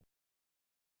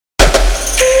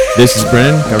This is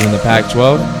Brennan covering the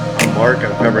Pac-12. I'm Mark.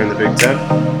 I'm covering the Big Ten.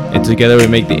 And together we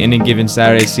make the Any Given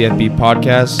Saturday CFB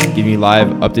podcast, giving you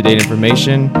live, up-to-date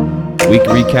information, week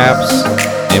recaps,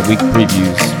 and week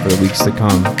previews for the weeks to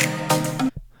come.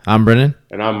 I'm Brennan.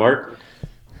 And I'm Mark.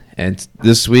 And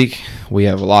this week we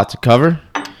have a lot to cover.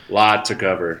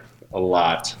 A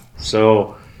lot.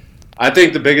 So I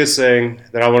think the biggest thing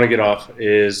that I want to get off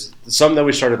is something that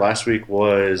we started last week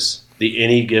was the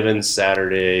Any Given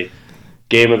Saturday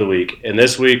game of the week. And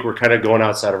this week we're kind of going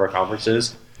outside of our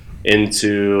conferences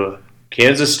into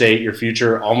Kansas State, your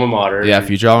future alma mater. Yeah,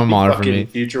 future alma mater for me.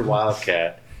 Future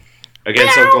Wildcat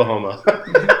against Oklahoma.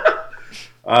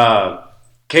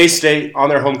 K-State on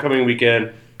their homecoming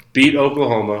weekend beat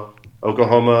Oklahoma.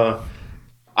 Oklahoma,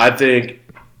 I think.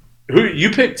 Who you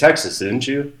picked Texas, didn't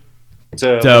you?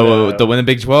 To win the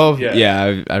Big 12?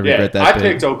 Yeah, I regret that. I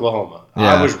picked Oklahoma.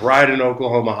 Yeah. I was riding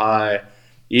Oklahoma high,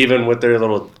 even with their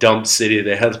little dump city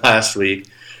they had last week,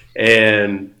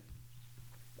 and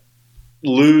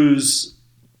lose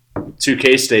to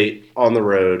K-State on the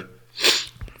road,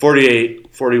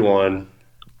 48-41.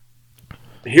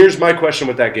 Here's my question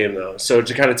with that game, though. So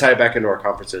to kind of tie it back into our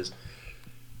conferences.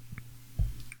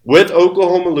 With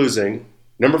Oklahoma losing,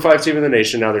 number 5 team in the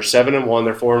nation, now they're 7-1,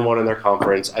 they're 4-1 in their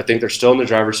conference. I think they're still in the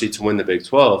driver's seat to win the Big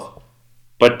 12.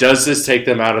 But does this take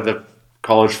them out of the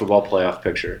college football playoff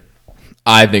picture?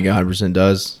 I think 100%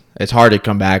 does. It's hard to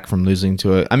come back from losing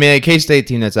to it. I mean, a K-State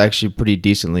team that's actually pretty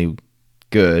decently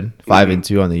good,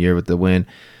 5-2 on the year with the win.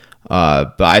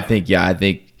 But I think,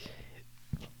 if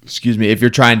you're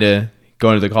trying to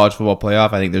go into the college football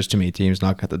playoff, I think there's too many teams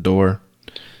knocking at the door.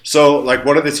 So, like,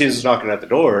 one of the teams is knocking at the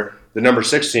door. The number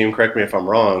 6 team, correct me if I'm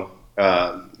wrong,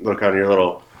 look on your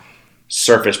little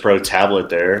Surface Pro tablet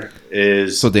there,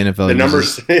 is so the NFL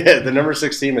the number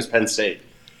 6 team is Penn State.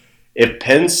 If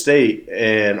Penn State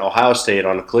and Ohio State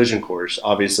on a collision course,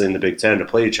 obviously in the Big Ten to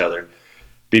play each other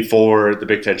before the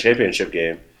Big Ten championship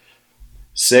game,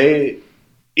 say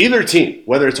either team,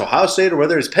 whether it's Ohio State or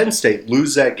whether it's Penn State,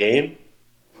 lose that game,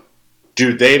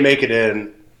 do they make it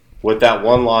in with that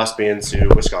one loss being to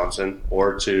Wisconsin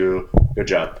or to – good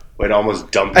job. Wait, I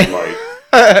almost dumped the mic.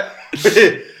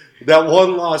 That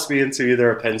one loss being to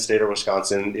either a Penn State or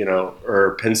Wisconsin,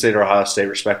 or Penn State or Ohio State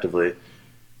respectively,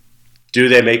 do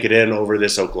they make it in over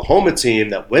this Oklahoma team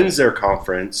that wins their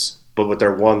conference, but with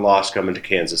their one loss coming to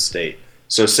Kansas State?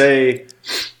 So say,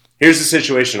 here's the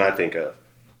situation I think of.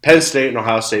 Penn State and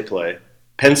Ohio State play.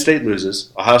 Penn State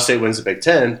loses. Ohio State wins the Big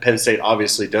Ten. Penn State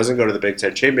obviously doesn't go to the Big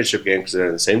Ten championship game because they're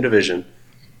in the same division.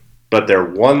 But their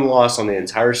one loss on the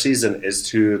entire season is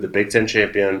to the Big Ten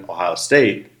champion, Ohio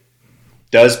State.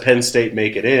 Does Penn State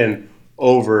make it in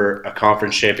over a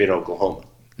conference champion, Oklahoma?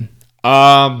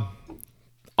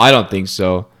 I don't think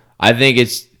so. I think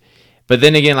it's – but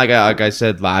then again, like I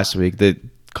said last week, the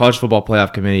College Football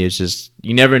Playoff Committee is just –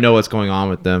 you never know what's going on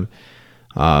with them.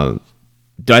 Do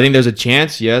I think there's a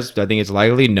chance? Yes. Do I think it's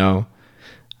likely? No.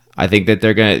 I think that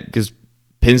they're going to – because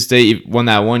Penn State won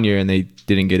that one year and they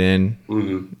didn't get in.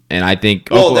 Mm-hmm. And I think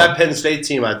 – well, that Penn State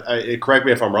team, correct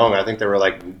me if I'm wrong, I think they were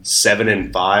like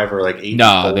 7-5 or like 8-4.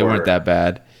 No, they weren't that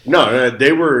bad. No,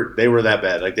 they were that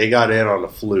bad. Like, they got in on a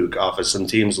fluke off of some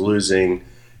teams losing,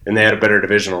 and they had a better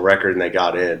divisional record, and they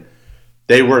got in.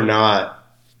 They were not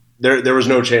 – there was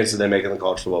no chance of them making the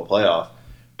college football playoff.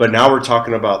 But now we're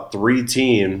talking about 3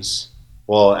 teams –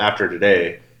 well, after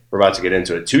today, we're about to get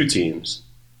into it. 2 teams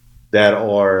that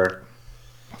are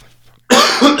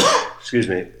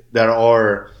that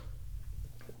are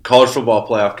college football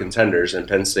playoff contenders in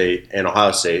Penn State and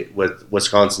Ohio State. With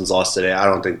Wisconsin's loss today, I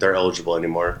don't think they're eligible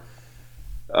anymore.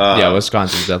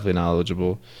 Wisconsin's definitely not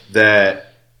eligible.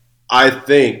 That I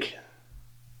think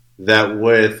that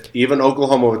with even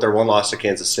Oklahoma with their one loss to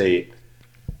Kansas State,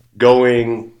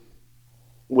 going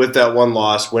with that one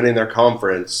loss, winning their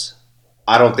conference,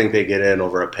 I don't think they get in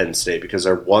over a Penn State because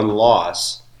their one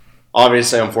loss,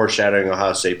 obviously I'm foreshadowing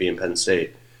Ohio State being Penn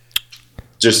State,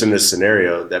 just in this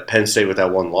scenario, that Penn State with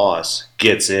that one loss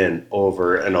gets in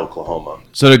over an Oklahoma.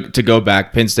 So to go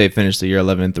back, Penn State finished the year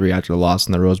 11-3 after the loss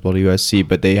in the Rose Bowl to USC,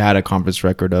 but they had a conference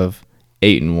record of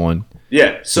 8-1.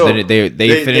 Yeah, so they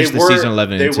finished the season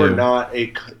 11-2.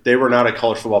 They were not a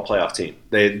college football playoff team.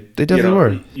 They definitely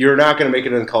were. You're not going to make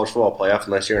it in the college football playoff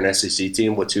unless you're an SEC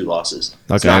team with 2 losses.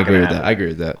 Okay, I agree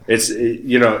with that. It's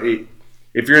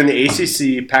if you're in the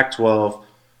ACC, Pac-12,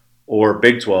 or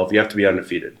Big 12, you have to be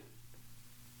undefeated.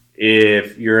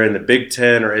 If you're in the Big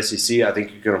 10 or SEC, I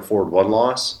think you can afford 1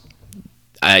 loss.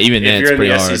 Even then, it's pretty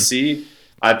hard. If you're in the SEC,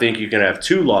 I think you can have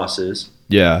 2 losses.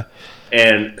 Yeah.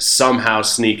 And somehow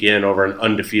sneak in over an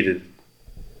undefeated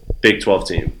Big 12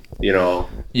 team,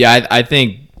 Yeah, I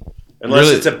think Unless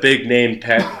Really? it's a big name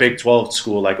Big 12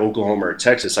 school like Oklahoma or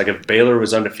Texas. Like if Baylor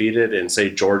was undefeated and say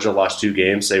Georgia lost 2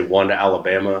 games, say one to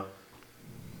Alabama,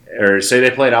 or say they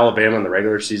played Alabama in the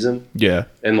regular season Yeah.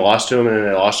 and lost to them, and then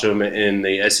they lost to them in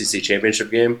the SEC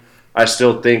championship game, I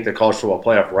still think the college football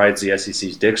playoff rides the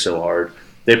SEC's dick so hard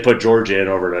they put Georgia in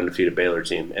over an undefeated Baylor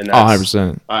team, and that's,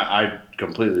 100%. I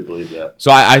completely believe that. So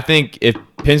I think if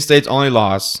Penn State's only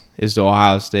loss is to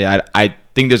Ohio State, I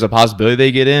think there's a possibility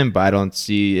they get in, but I don't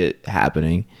see it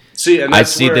happening. See, and I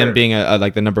that's see where, them being a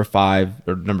like the number 5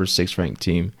 or number 6 ranked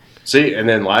team. See, and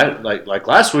then like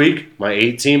last week, my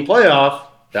 8-team playoff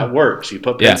that works. You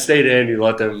put Penn Yeah. State in, you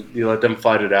let them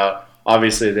fight it out.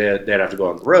 Obviously, they'd have to go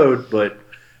on the road, but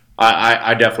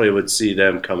I definitely would see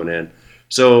them coming in.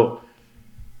 So,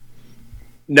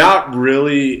 not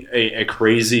really a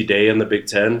crazy day in the Big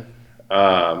Ten.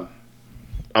 I'm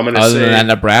going to Other say than that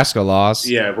Nebraska loss.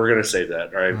 yeah, we're gonna save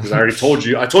that, all right? Because I already told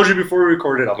you. I told you before we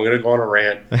recorded. I'm gonna go on a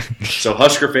rant. So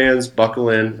Husker fans, buckle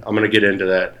in. I'm gonna get into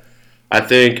that. I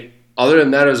think other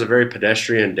than that, it was a very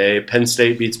pedestrian day. Penn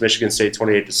State beats Michigan State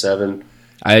 28-7.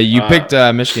 You picked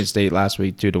Michigan State last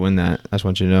week too to win that. I just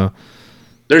want you to know.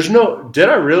 There's no. Did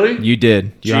I really? You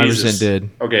did. You 100% Jesus. did.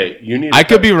 Okay, you need. I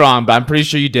could be wrong, but I'm pretty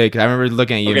sure you did because I remember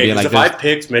looking at you Okay, and being because like, if I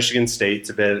picked Michigan State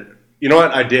to be, you know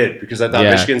what? I did because I thought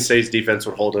Yeah. Michigan State's defense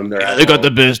would hold them there. "They got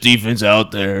the best defense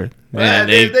out there." Man,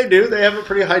 they do. They have a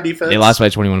pretty high defense. they lost by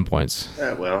 21 points.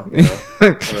 Yeah, well, you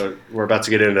know, we're about to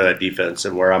get into that defense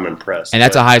and where I'm impressed. And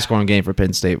that's but- a high-scoring game for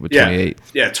Penn State with 28.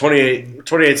 Yeah,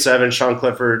 28-7. Sean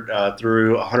Clifford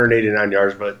threw 189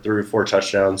 yards, but threw 4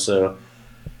 touchdowns. So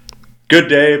good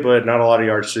day, but not a lot of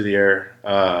yards through the air.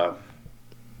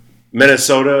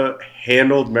 Minnesota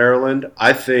handled Maryland.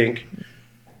 I think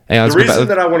Hey, the let's go reason back-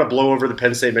 that I want to blow over the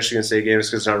Penn State-Michigan State game is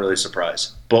because it's not really a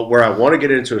surprise. But where I want to get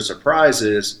into a surprise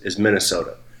is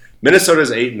Minnesota.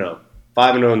 Minnesota's 8-0,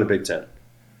 5-0 in the Big Ten.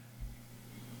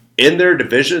 In their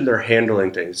division, they're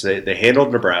handling things. They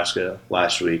handled Nebraska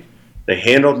last week. They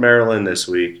handled Maryland this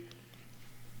week.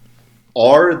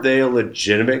 Are they a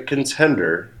legitimate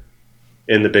contender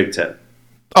in the Big Ten?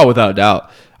 Oh, without a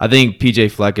doubt. I think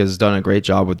PJ Fleck has done a great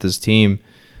job with this team.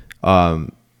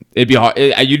 It'd be hard.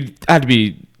 You'd have to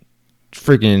be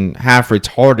freaking half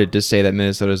retarded to say that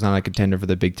Minnesota is not a contender for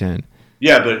the Big Ten.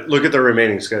 Yeah, but look at their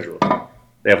remaining schedule.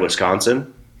 They have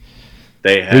Wisconsin.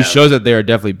 They Which have shows that they are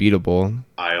definitely beatable.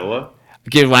 Iowa.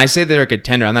 Again, when I say they're a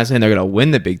contender, I'm not saying they're going to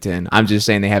win the Big Ten. I'm just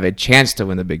saying they have a chance to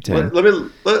win the Big Ten. Let's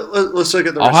look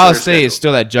at the rest Ohio of their State is schedule.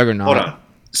 still that juggernaut. Hold on.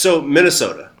 So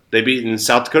Minnesota, they beaten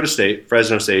South Dakota State,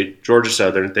 Fresno State, Georgia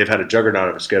Southern. They've had a juggernaut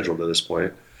of a schedule to this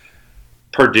point.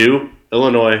 Purdue,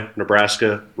 Illinois,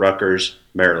 Nebraska, Rutgers,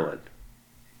 Maryland.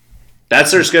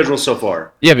 That's their schedule so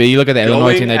far. Yeah, but you look at the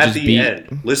Illinois Going team that at just the beat.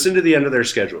 end, listen to the end of their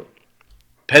schedule.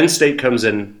 Penn State comes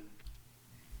in.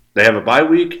 They have a bye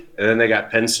week, and then they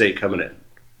got Penn State coming in.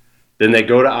 Then they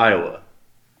go to Iowa.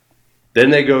 Then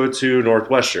they go to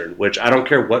Northwestern, which I don't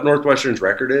care what Northwestern's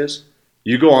record is.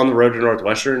 You go on the road to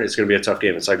Northwestern, it's going to be a tough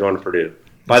game. It's like going to Purdue.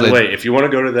 By the way, if you want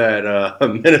to go to that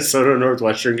Minnesota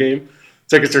Northwestern game,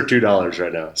 tickets are $2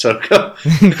 right now. So go.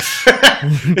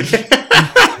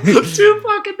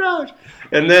 $2.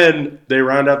 And then they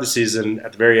round out the season.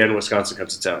 At the very end, Wisconsin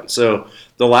comes to town. So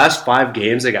the last 5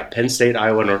 games, they got Penn State,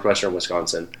 Iowa, Northwestern,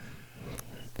 Wisconsin.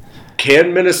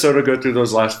 Can Minnesota go through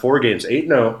those last 4 games?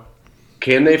 8-0.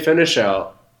 Can they finish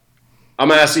out? I'm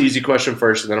going to ask the easy question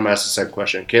first, and then I'm going to ask the second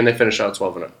question. Can they finish out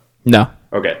 12-0? No.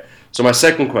 Okay. So my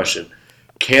second question.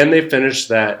 Can they finish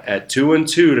that at 2-2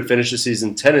 to finish the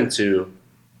season 10-2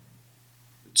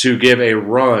 to give a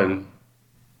run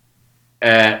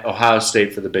at Ohio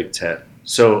State for the Big Ten?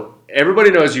 So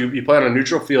everybody knows you play on a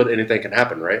neutral field, anything can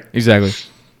happen, right? Exactly.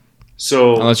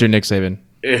 So Unless you're Nick Saban.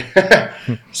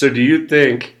 so do you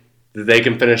think that they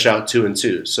can finish out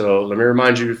 2-2? So let me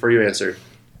remind you before you answer.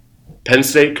 Penn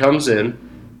State comes in,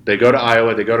 they go to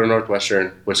Iowa, they go to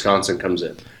Northwestern, Wisconsin comes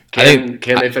in. Can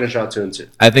they finish out 2-2?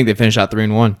 I think they finished out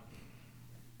 3-1.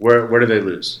 Where do they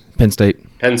lose? Penn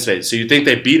State. Penn State. So you think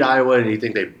they beat Iowa and you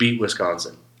think they beat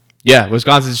Wisconsin? Yeah,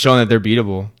 Wisconsin's showing that they're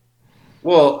beatable.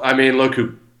 Well, I mean, look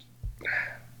who.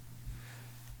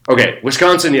 Okay,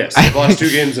 Wisconsin, yes. They've lost 2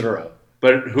 games in a row.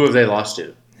 But who have they lost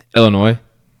to? Illinois.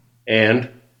 And,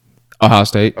 Ohio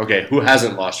State. okay, who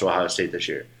hasn't lost to Ohio State this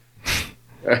year?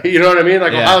 You know what I mean?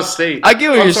 Like Yeah. Ohio State. I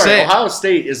get what you're saying. Ohio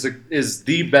State is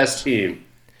the best team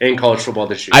in college football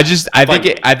this year. I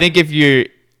think if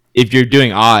you're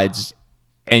doing odds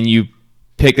and you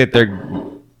pick that they're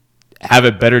have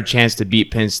a better chance to beat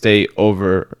Penn State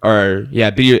over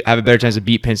have a better chance to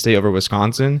beat Penn State over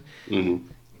Wisconsin, Mhm.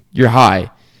 you're high.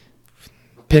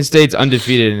 Penn State's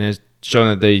undefeated and has shown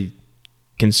that they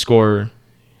can score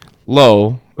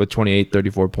low with 28,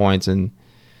 34 points and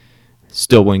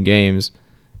still win games.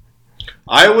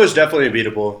 Iowa's definitely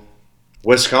beatable.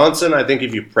 Wisconsin, I think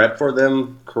if you prep for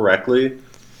them correctly.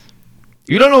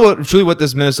 You don't know what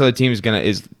this Minnesota team is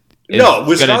No,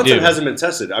 Wisconsin hasn't been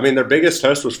tested. I mean, their biggest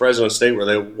test was Fresno State, where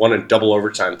they won in double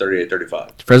overtime,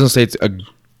 38-35. Fresno State's a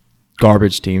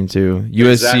garbage team, too.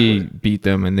 USC Exactly. beat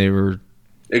them, and they were...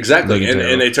 Exactly,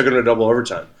 and they took them to double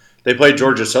overtime. They played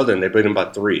Georgia Southern. They beat them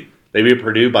by 3. They beat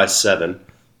Purdue by 7.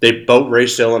 They boat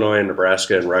raced Illinois and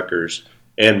Nebraska and Rutgers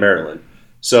and Maryland.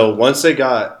 So once they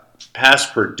got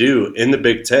past Purdue in the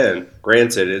Big Ten,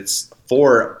 granted, it's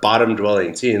 4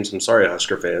 bottom-dwelling teams. I'm sorry,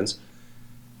 Husker fans.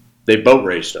 They boat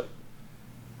raced them.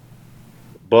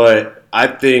 But I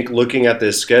think looking at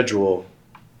this schedule,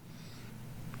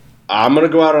 I'm going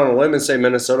to go out on a limb and say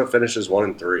Minnesota finishes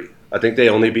 1-3. I think they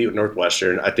only beat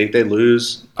Northwestern. I think they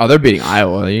lose. Oh, they're beating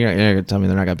Iowa. You're not going to tell me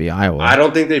they're not going to beat Iowa. I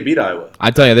don't think they beat Iowa.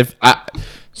 I tell you,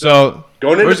 so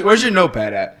Going into, where's your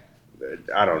notepad at?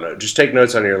 I don't know. Just take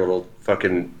notes on your little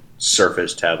fucking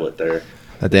Surface tablet there.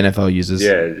 That the NFL uses.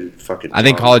 Yeah, fucking. I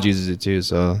think college uses it too.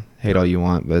 So hate all you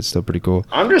want, but it's still pretty cool.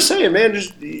 I'm just saying, man.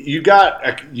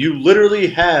 You literally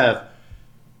have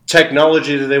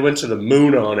technology that they went to the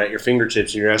moon on at your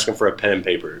fingertips, and you're asking for a pen and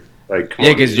paper. Like, come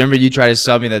Yeah, on, because dude. remember you tried to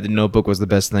sell me that the notebook was the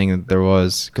best thing that there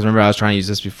was. Because remember I was trying to use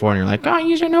this before, and you're like, "Oh,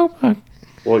 use your notebook."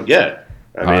 Well, yeah.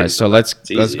 I All mean, right, so let's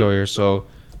easy. go here. So,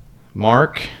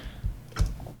 Mark.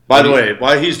 By the way,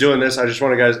 while he's doing this, I just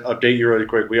want to guys update you really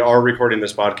quick. We are recording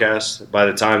this podcast. By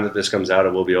the time that this comes out, it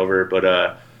will be over.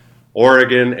 But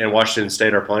Oregon and Washington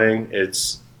State are playing.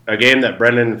 It's a game that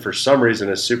Brendan, for some reason,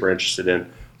 is super interested in.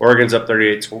 Oregon's up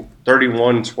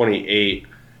 31-28.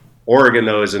 Oregon,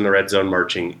 though, is in the red zone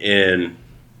marching in,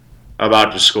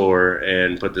 about to score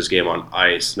and put this game on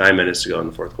ice. 9 minutes to go in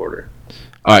the fourth quarter.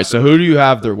 All right, so who do you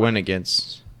have their win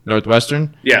against?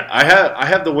 Northwestern? Yeah, I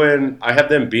have the win. I have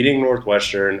them beating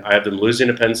Northwestern. I have them losing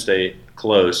to Penn State,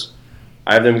 close.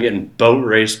 I have them getting boat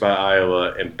raced by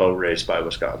Iowa and boat raced by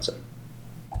Wisconsin.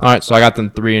 All right, so I got them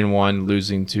 3-1,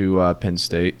 losing to Penn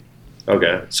State.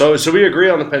 Okay, so we agree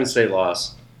on the Penn State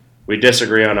loss. We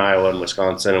disagree on Iowa and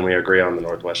Wisconsin, and we agree on the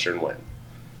Northwestern win.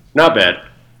 Not bad.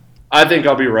 I think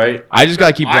I'll be right. I just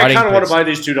gotta keep I writing. kind of want to buy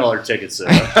these $2 tickets. Though.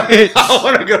 I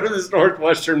want to go to this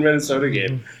Northwestern Minnesota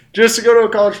game just to go to a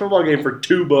college football game for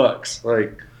 $2.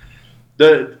 Like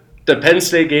the Penn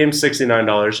State game,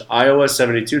 $69. Iowa,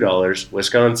 $72.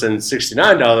 Wisconsin,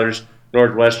 $69.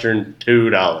 Northwestern,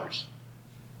 $2.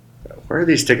 Where are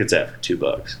these tickets at for $2?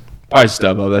 Probably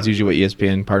StubHub. That's usually what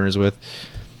ESPN partners with.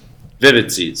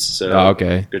 Vivid Seats. So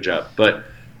Okay. good job. But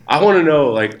I want to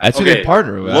know, like, That's who they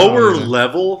partner with. Lower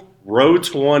level, row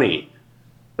 20.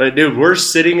 Like, dude, we're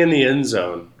sitting in the end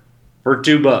zone for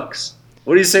 $2.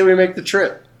 What do you say we make the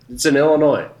trip? It's in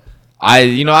Illinois.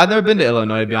 I've never been to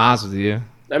Illinois, to be honest with you.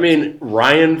 I mean,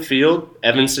 Ryan Field,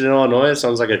 Evanston, Illinois,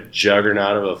 sounds like a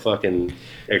juggernaut of a fucking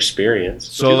experience.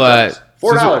 So, $2.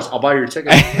 $4, I'll buy your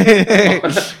ticket.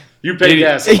 You pay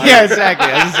gas. I'll buy Yeah, your- exactly.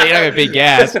 I was just saying you're not gonna pay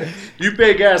gas. You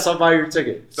pay gas, I'll buy your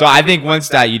ticket. So I think one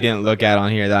stat you didn't look at on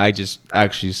here that I just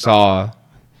actually saw,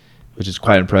 which is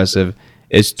quite impressive,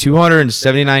 is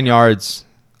 279 yards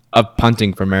of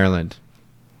punting for Maryland.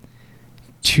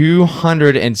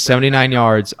 279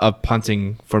 yards of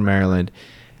punting for Maryland.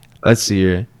 Let's see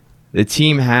here. The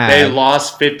team They had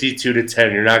lost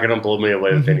 52-10. You're not going to blow me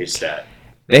away with any stat.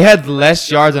 they had less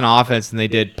yards on offense than they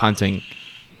did punting.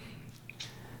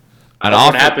 That's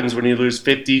what happens when you lose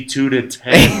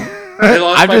 52-10. They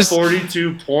lost by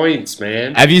 42 points,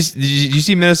 man. Did you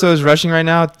see Minnesota's rushing right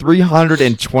now?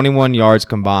 321 yards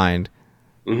combined.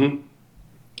 Mm-hmm.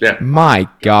 Yeah. My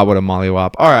God, what a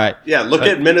mollywop! All right, Yeah, look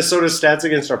at Minnesota's stats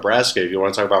against Nebraska if you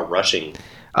want to talk about rushing.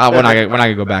 we're not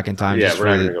gonna go back in time. Yeah, just we're for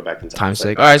not the going to go back in time. time's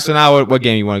sake. All right, so now what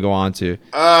game you want to go on to?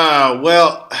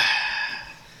 Well,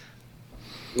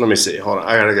 let me see. Hold on.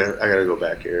 I gotta go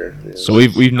back here. Yeah. So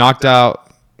we've knocked out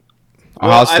Ohio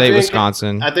Well, State,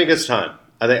 Wisconsin. I think it's time.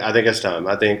 I think it's time.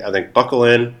 I think buckle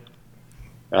in.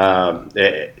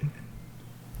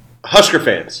 Husker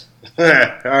fans. All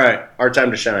right, our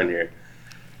time to shine here.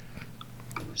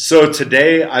 So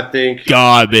today, I think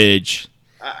Garbage.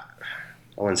 I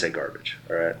wouldn't say garbage.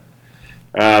 All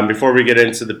right. Before we get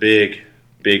into the Big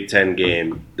Ten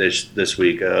game this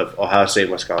week of Ohio State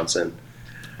and Wisconsin,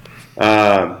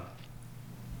 let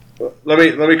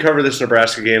me cover this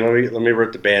Nebraska game. Let me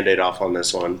rip the Band-Aid off on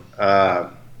this one.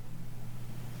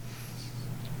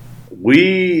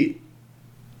 We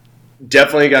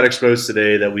definitely got exposed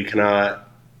today that we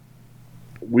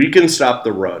can stop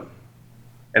the run.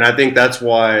 And I think that's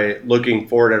why, looking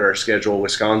forward at our schedule,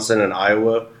 Wisconsin and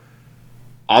Iowa,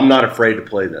 I'm not afraid to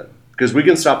play them. because we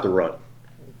can stop the run.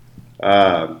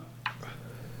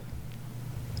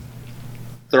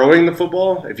 Throwing the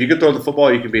football, if you can throw the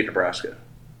football, you can beat Nebraska.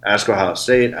 Ask Ohio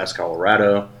State, ask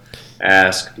Colorado,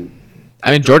 ask.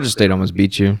 I mean, Georgia State almost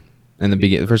beat you in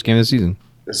the first game of the season.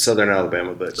 Southern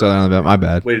Alabama, but Southern Alabama, my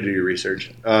bad. Way to do your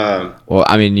research. Well,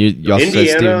 I mean, y'all said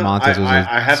Steven Montez was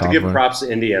I have to give props to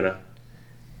Indiana.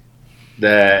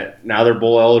 That now they're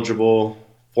bowl eligible,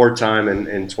 fourth time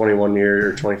in 21 years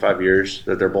or 25 years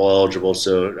that they're bowl eligible.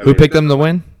 So who picked them to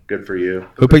win? Good for you.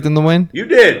 Who picked them to win? You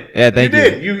did. Yeah, thank you.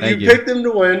 You did. You picked them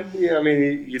to win. Yeah, I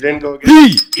mean, you didn't go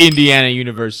against Indiana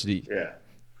University.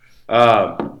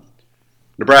 Yeah.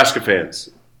 Nebraska fans,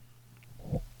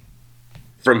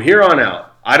 from here on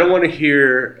out, I don't want to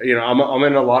hear. I'm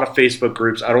in a lot of Facebook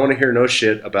groups. I don't want to hear no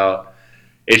shit about.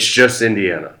 It's just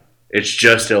Indiana. It's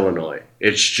just Illinois.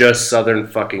 It's just Southern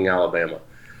fucking Alabama.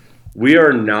 We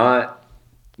are not.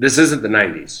 This isn't the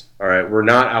 90s, all right? We're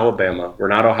not Alabama. We're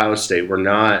not Ohio State. We're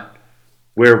not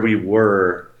where we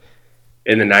were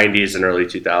in the 90s and early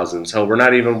 2000s. Hell, we're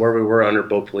not even where we were under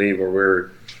Bo Pelini, where we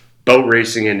were boat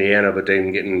racing Indiana, but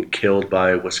then getting killed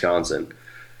by Wisconsin.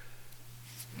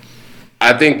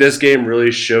 I think this game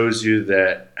really shows you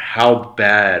that how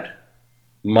bad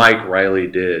Mike Riley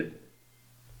did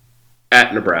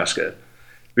at Nebraska.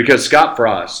 Because Scott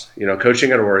Frost,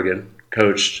 coaching at Oregon,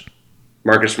 coached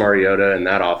Marcus Mariota and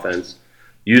that offense.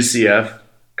 UCF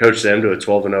coached them to a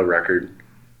 12-0 record,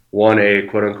 won a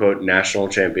quote-unquote national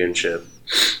championship.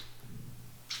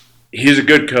 He's a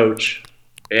good coach,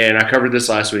 and I covered this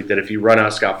last week that if you run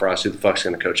out Scott Frost, who the fuck's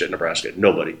going to coach at Nebraska?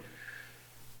 Nobody.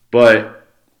 But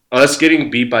us getting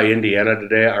beat by Indiana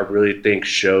today, I really think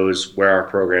shows where our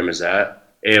program is at.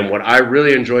 And what I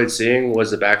really enjoyed seeing was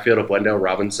the backfield of Wendell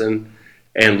Robinson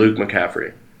and Luke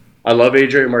McCaffrey. I love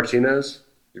Adrian Martinez.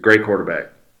 A great quarterback.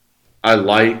 I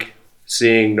like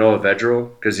seeing Noah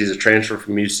Vedral because he's a transfer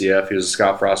from UCF. He was a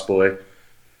Scott Frost boy.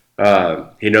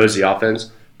 He knows the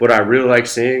offense. What I really like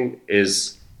seeing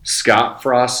is Scott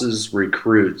Frost's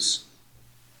recruits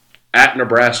at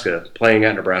Nebraska, playing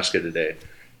at Nebraska today.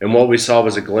 And what we saw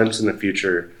was a glimpse in the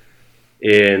future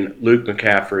in Luke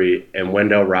McCaffrey and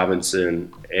Wendell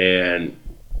Robinson and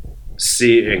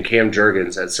Cam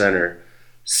Jurgens at center.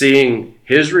 Seeing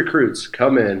his recruits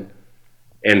come in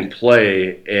and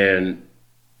play, and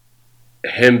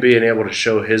him being able to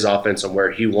show his offense on where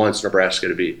he wants Nebraska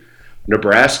to be.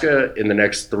 Nebraska in the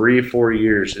next 3-4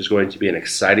 years is going to be an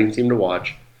exciting team to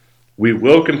watch. We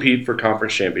will compete for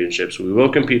conference championships. We will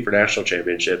compete for national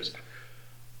championships.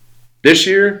 This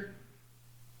year,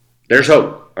 there's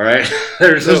hope, all right?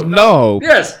 There's hope. No.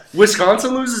 Yes,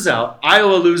 Wisconsin loses out.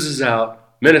 Iowa loses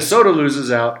out. Minnesota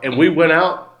loses out. And we went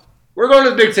out. We're going to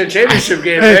the Big Ten championship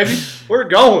game, baby. We're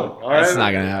going. All right? That's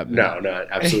not going to happen. No,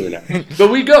 absolutely not. But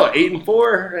we go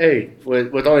 8-4. Hey,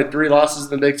 with only 3 losses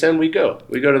in the Big Ten, we go.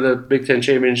 We go to the Big Ten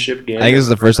championship game. I think this is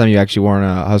the first time you actually worn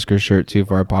a Husker shirt too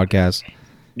for our podcast.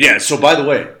 Yeah. So by the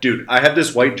way, dude, I have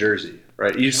this white jersey.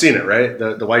 Right, you've seen it, right?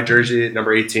 The white jersey,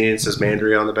 number 18, says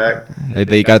Mandry on the back.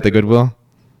 They got the Goodwill?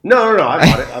 No. I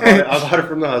bought it. I bought it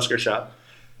from the Husker shop.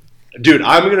 Dude,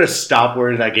 I'm gonna stop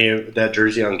wearing that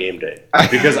jersey on game day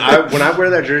because when I wear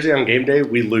that jersey on game day,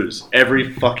 we lose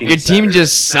every fucking. Your team Saturday.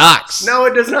 Just sucks. No,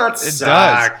 it does not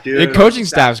suck, dude. Your coaching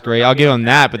staff's great. I'll give them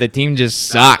that, but the team just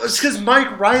sucks. It's because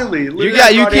Mike Riley. You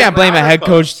can't blame a head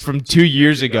coach from 2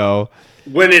 years ago.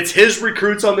 When it's his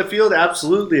recruits on the field,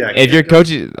 absolutely. If your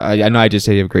coaching, I know I just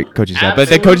said you have a great coaching staff, but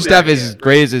the coaching staff is as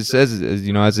great as it says,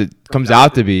 as it comes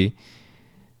out to be.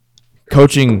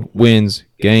 Coaching wins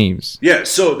games. Yeah,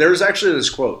 so there's actually this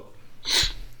quote.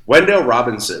 Wendell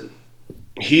Robinson,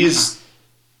 he's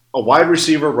a wide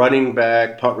receiver, running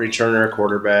back, punt returner,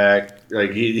 quarterback.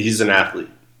 Like he's an athlete,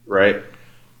 right?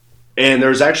 And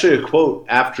there's actually a quote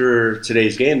after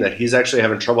today's game that he's actually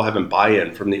having trouble having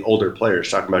buy-in from the older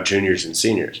players, talking about juniors and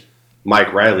seniors.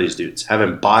 Mike Riley's dudes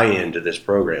having buy-in to this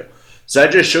program. So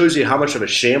that just shows you how much of a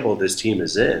shamble this team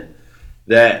is in.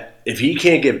 That if he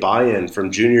can't get buy-in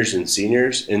from juniors and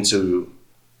seniors into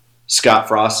Scott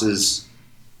Frost's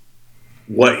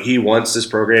what he wants this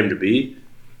program to be,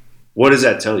 what does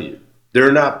that tell you?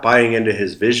 They're not buying into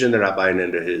his vision. They're not buying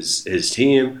into his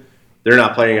team. They're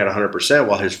not playing at 100%,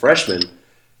 while his freshmen,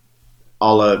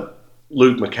 a la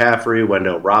Luke McCaffrey,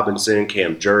 Wendell Robinson,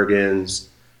 Cam Jurgens,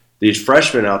 these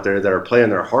freshmen out there that are playing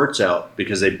their hearts out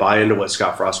because they buy into what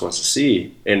Scott Frost wants to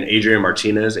see. And Adrian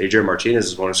Martinez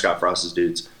is one of Scott Frost's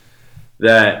dudes.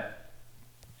 That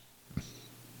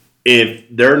if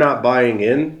they're not buying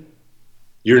in,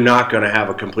 you're not going to have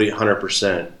a complete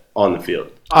 100% on the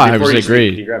field. I agree.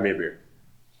 Can you grab me a beer?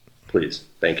 Please.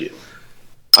 Thank you.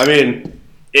 I mean,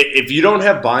 if you don't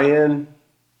have buy-in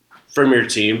from your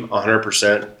team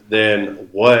 100%, then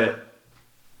what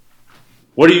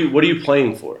are you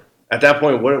playing for? At that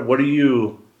point, why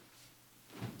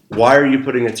are you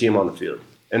putting a team on the field?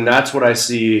 And that's what I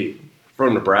see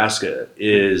from Nebraska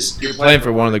is You're playing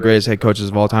for one of the greatest head coaches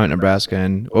of all time at Nebraska,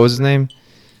 and what was his name?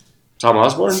 Tom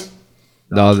Osborne?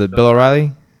 No, the Bill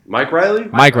O'Reilly? Mike Riley?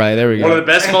 Mike Riley, there we go. One of the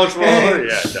best college football.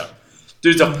 Yeah, no.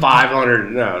 Dude's a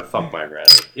 500. No, fuck Mike Riley.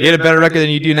 He had a better record than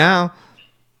you do now.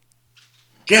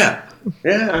 Yeah.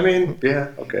 Yeah, I mean,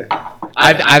 yeah, okay.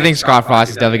 I think Scott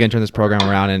Frost is definitely going to turn this program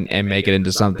around and make it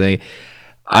into something.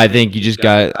 I think you just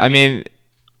got – I mean,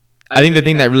 I think the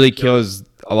thing that really kills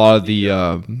a lot of the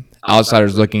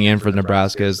outsiders looking in for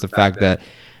Nebraska is the fact that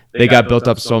they got built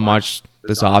up so much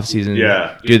this offseason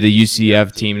due to the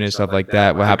UCF team and stuff like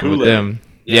that. What happened with them?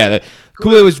 Yeah, the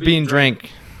Kool-Aid was being drank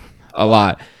a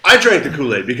lot. I drank the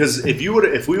Kool-Aid because if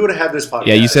we would have had this podcast.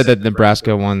 Yeah, you said that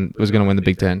Nebraska was going to win the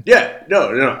Big Ten. Yeah,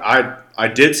 no. I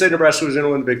did say Nebraska was going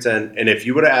to win the Big Ten, and if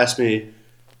you would have asked me,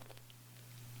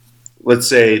 let's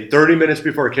say 30 minutes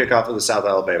before kickoff of the South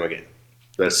Alabama game,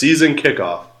 the season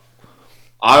kickoff,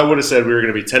 I would have said we were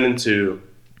going to be 10-2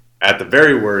 at the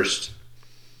very worst,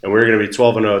 and we were going to be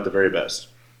 12-0 at the very best.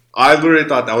 I literally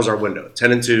thought that was our window,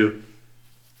 10-2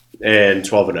 and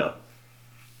 12-0.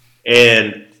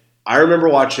 And I remember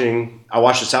I watched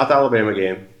the South Alabama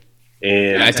game,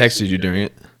 and I texted you during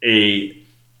it.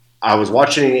 I was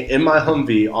watching it in my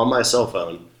Humvee on my cell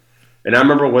phone, and I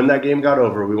remember when that game got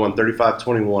over, we won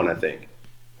 35-21, I think.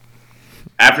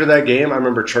 After that game, I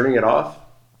remember turning it off.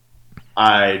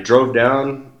 I drove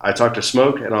down, I talked to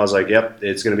Smoke, and I was like, yep,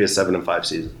 it's going to be a 7-5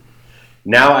 season.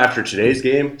 Now, after today's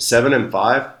game,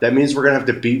 7-5, that means we're going to have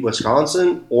to beat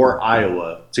Wisconsin or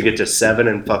Iowa to get to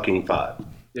 7-5.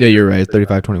 Yeah, you're right.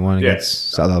 35-21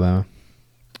 against South Alabama.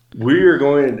 We're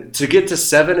going to get to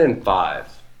 7-5.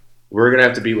 We're going to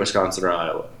have to beat Wisconsin or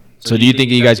Iowa. So do you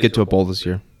think you guys get to a bowl this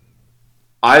year?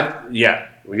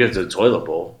 We get to the toilet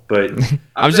bowl, but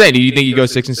I'm saying, do you think you go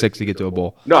 6-6 to get to a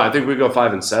bowl? No, I think we go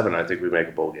 5-7. I think we make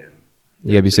a bowl game.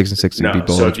 You gotta be 6-6 to beat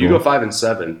bowl. So if you go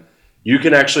 5-7, you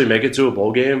can actually make it to a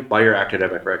bowl game by your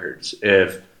academic records.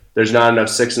 If there's not enough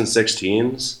 6-6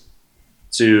 teams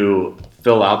to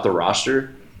fill out the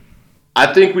roster,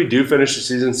 I think we do finish the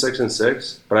season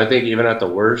 6-6. But I think even at the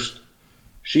worst,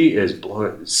 she is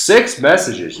blowing 6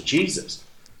 messages. Jesus.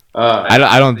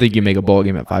 I don't think you make a bowl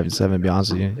game at 5-7. To be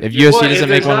honest with you, if USC doesn't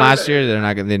make one last year, they're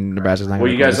not. Then Nebraska's not.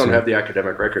 Well, you guys don't have the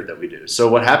academic record that we do.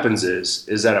 So what happens is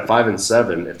that at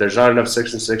 5-7, if there's not enough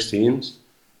 6-6 teams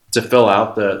to fill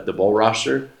out the bowl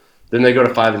roster, then they go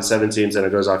to 5-7 teams, and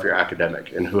it goes off your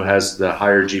academic and who has the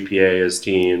higher GPA as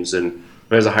teams and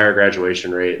who has a higher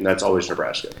graduation rate, and that's always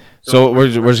Nebraska. So we're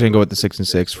just gonna go with the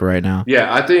 6-6 for right now.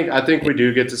 Yeah, I think we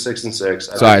do get to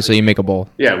 6-6. Sorry, so you make a bowl.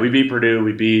 Yeah, we beat Purdue,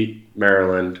 we beat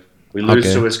Maryland, we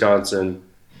lose to Wisconsin,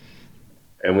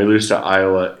 and we lose to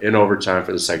Iowa in overtime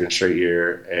for the second straight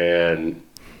year, and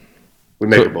we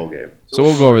make a bowl game. So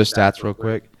we'll go over the stats real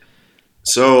quick.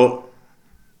 So,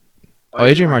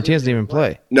 Adrian Martinez didn't even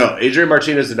play. No, Adrian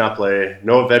Martinez did not play.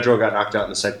 Noah Vedral got knocked out in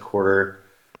the second quarter.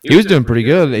 He was doing pretty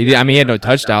good. He had no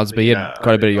touchdowns, but he had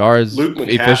quite a bit of yards. Luke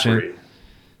McCaffrey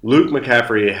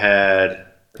had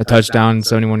a touchdown,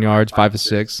 71 yards, 5 of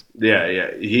 6. Yeah.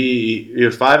 He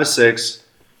was 5 of 6.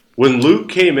 When Luke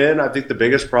came in, I think the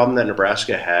biggest problem that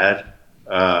Nebraska had,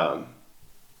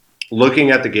 looking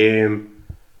at the game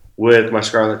with my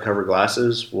scarlet covered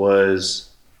glasses, was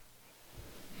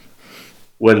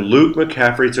when Luke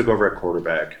McCaffrey took over at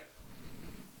quarterback,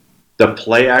 the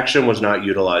play action was not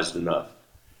utilized enough.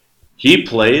 He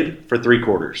played for 3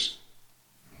 quarters.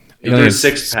 He threw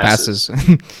 6 passes.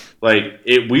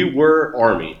 We were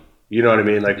Army. You know what I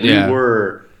mean? We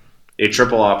were a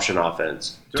triple option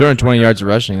offense. 220 yards of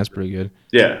rushing. That's pretty good.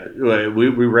 Yeah. We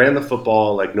ran the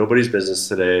football like nobody's business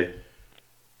today.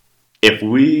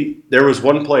 There was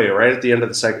one play right at the end of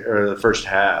the first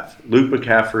half. Luke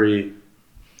McCaffrey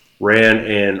ran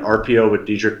an RPO with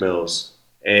Dedrick Mills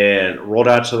and rolled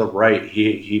out to the right.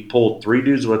 He pulled 3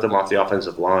 dudes with him off the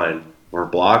offensive line or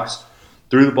blocks,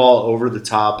 threw the ball over the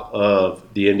top of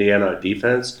the Indiana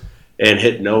defense, and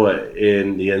hit Noah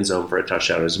in the end zone for a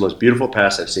touchdown. It was the most beautiful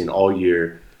pass I've seen all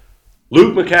year.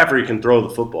 Luke McCaffrey can throw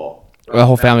the football. The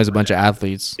whole family is a bunch of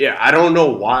athletes. Yeah, I don't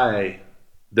know why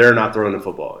they're not throwing the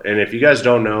football. And if you guys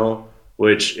don't know,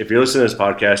 which if you're listening to this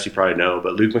podcast, you probably know,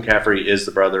 but Luke McCaffrey is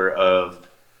the brother of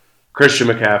Christian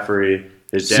McCaffrey.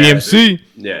 His dad, CMC.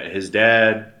 Yeah, his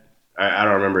dad, I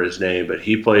don't remember his name, but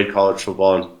he played college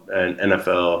football and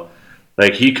NFL.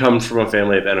 He comes from a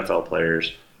family of NFL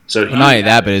players. So not only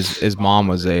that, but his mom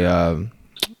was a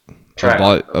track.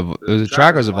 Was it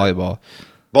track or was it volleyball?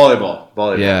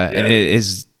 Volleyball. Yeah, and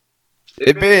his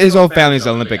His whole family's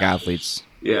Olympic athletes.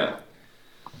 Yeah.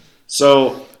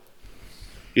 So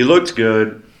he looked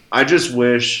good. I just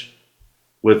wish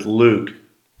with Luke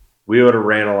we would have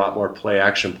ran a lot more play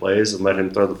action plays and let him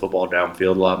throw the football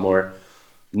downfield a lot more.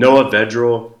 Noah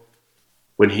Vedral,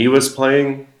 when he was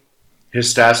playing,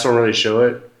 his stats don't really show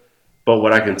it. But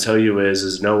what I can tell you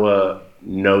is Noah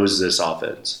knows this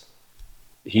offense.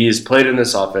 He's played in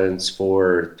this offense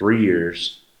for 3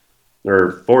 years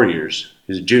or 4 years.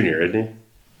 He's a junior, isn't he?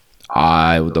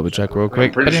 I will double check real quick.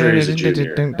 I'm pretty sure he's a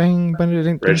junior.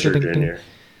 Redshirt junior.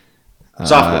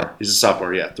 Sophomore. He's a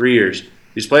sophomore, yeah. 3 years.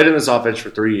 He's played in this offense for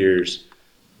 3 years.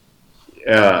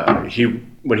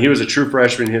 When he was a true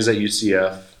freshman, he was at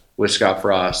UCF with Scott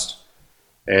Frost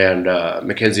and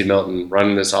Mackenzie Milton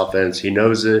running this offense. He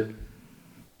knows it.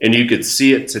 And you could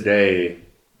see it today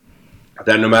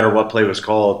that no matter what play was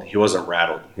called, he wasn't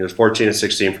rattled. He was 14 of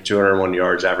 16 for 201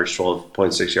 yards, averaged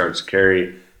 12.6 yards a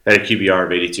carry, had a QBR of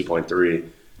 82.3.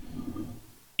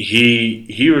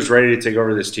 He was ready to take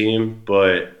over this team,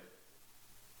 but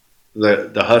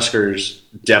the Huskers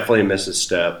definitely missed a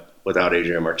step without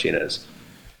Adrian Martinez.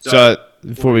 So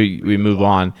before we move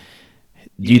on,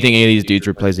 do you think any of these dudes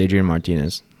replace Adrian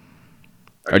Martinez?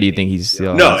 Or do you think he's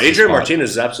still... No, Adrian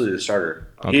Martinez is absolutely the starter.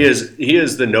 Okay. He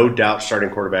is the no doubt starting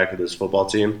quarterback of this football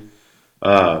team.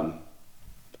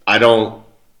 I don't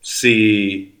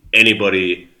see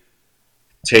anybody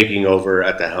taking over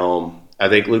at the helm. I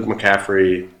think Luke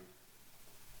McCaffrey,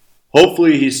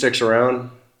 hopefully he sticks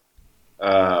around.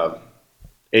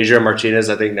 Adrian Martinez,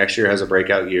 I think next year has a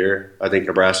breakout year. I think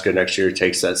Nebraska next year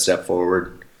takes that step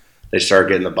forward. They start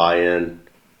getting the buy-in.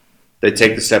 They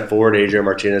take the step forward. Adrian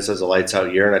Martinez has a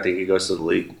lights-out year, and I think he goes to the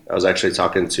league. I was actually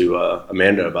talking to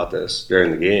Amanda about this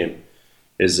during the game,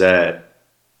 is that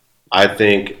I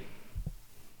think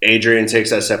Adrian takes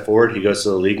that step forward. He goes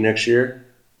to the league next year,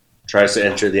 tries to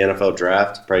enter the NFL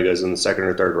draft, probably goes in the second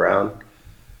or third round.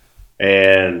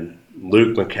 And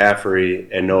Luke McCaffrey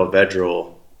and Noah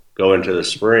Vedral go into the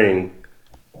spring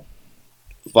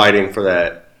fighting for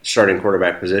that starting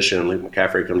quarterback position, and Luke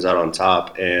McCaffrey comes out on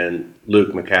top, and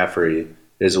Luke McCaffrey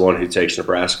is the one who takes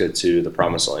Nebraska to the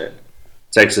promised land,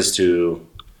 takes us to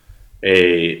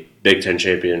a Big Ten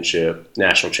championship,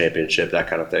 national championship, that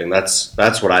kind of thing. That's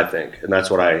what I think, and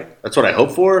that's what I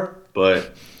hope for.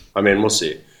 But I mean, we'll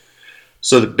see.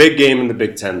 So the big game in the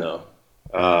Big Ten, though,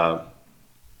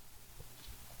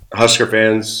 Husker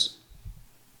fans,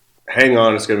 hang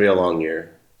on, it's going to be a long year.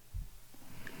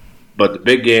 But the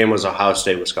big game was Ohio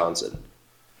State, Wisconsin.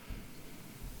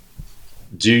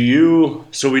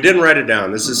 So we didn't write it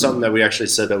down. This is something that we actually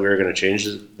said that we were going to change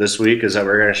this week, is that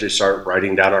we're going to actually start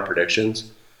writing down our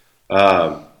predictions.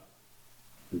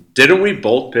 Didn't we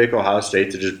both pick Ohio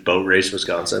State to just boat race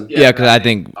Wisconsin? Yeah, because I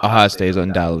think Ohio State is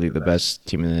undoubtedly the best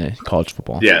team in the college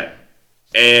football. Yeah.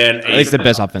 And at least the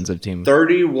best offensive team.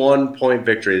 31-point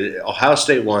victory. Ohio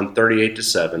State won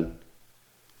 38-7.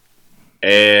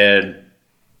 And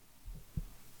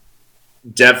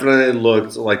definitely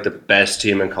looked like the best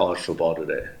team in college football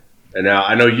today. And now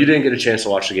I know you didn't get a chance to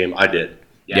watch the game. I did.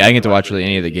 Yeah, I didn't get to watch really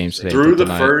any of the games today. Through the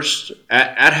first,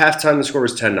 at halftime, the score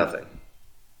was 10-0.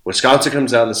 Wisconsin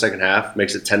comes out in the second half,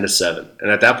 makes it 10-7. And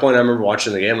at that point, I remember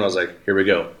watching the game, and I was like, here we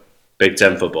go. Big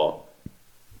Ten football.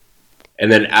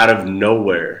 And then out of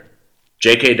nowhere,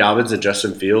 J.K. Dobbins and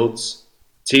Justin Fields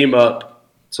team up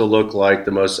to look like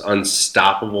the most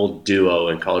unstoppable duo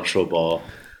in college football.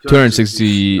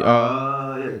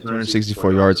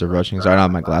 264 yards of rushing. Sorry, I don't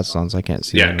have my glasses on, so I can't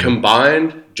see. Yeah,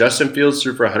 combined, Justin Fields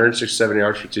threw for 167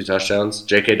 yards for 2 touchdowns.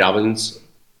 J.K. Dobbins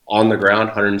on the ground,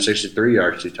 163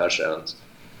 yards, 2 touchdowns.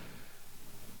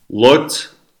 Looked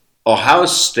Ohio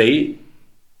State.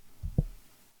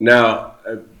 Now,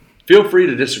 feel free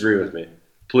to disagree with me,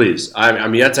 please.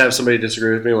 I'm yet to have somebody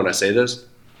disagree with me when I say this.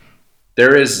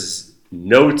 There is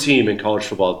no team in college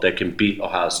football that can beat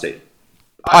Ohio State.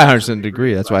 I 100%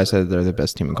 agree. That's why I said they're the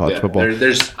best team in college football.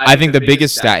 I think the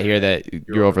biggest stat here that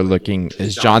you're overlooking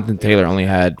is Jonathan Taylor only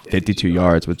had 52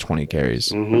 yards with 20 carries.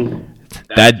 Mm-hmm.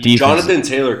 That defense, Jonathan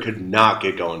Taylor could not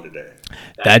get going today.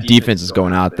 That defense is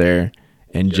going out there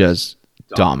and just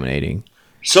dominating.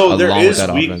 So there is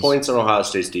weak points on Ohio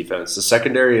State's defense. The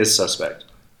secondary is suspect.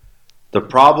 The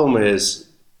problem is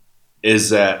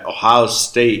that Ohio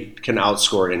State can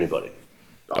outscore anybody.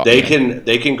 They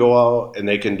can go out and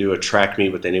they can do a track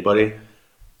meet with anybody.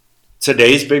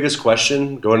 Today's biggest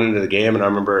question going into the game, and I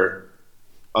remember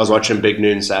I was watching Big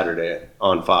Noon Saturday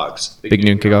on Fox. Big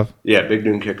Noon kickoff? Yeah, Big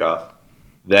Noon kickoff.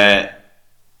 That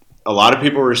a lot of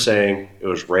people were saying it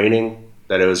was raining,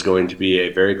 that it was going to be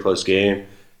a very close game.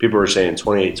 People were saying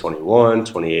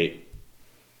 28-21,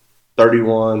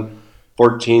 28-31,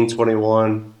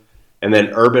 14-21. And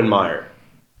then Urban Meyer.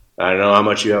 I don't know how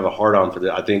much you have a hard on for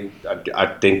that.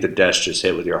 I think the desk just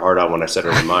hit with your hard on when I said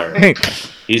Urban Meyer.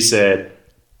 He said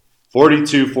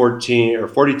 42-14 or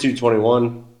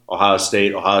 42-21 Ohio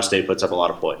State. Ohio State puts up a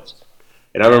lot of points.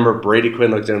 And I remember Brady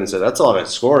Quinn looked at him and said, "That's a lot of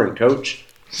scoring, coach."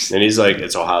 And he's like,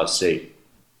 "It's Ohio State."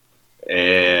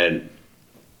 And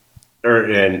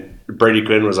Brady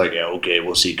Quinn was like, "Yeah, okay,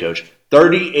 we'll see, coach."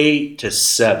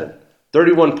 38-7,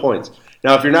 31 points.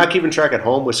 Now, if you're not keeping track at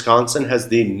home, Wisconsin has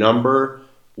the number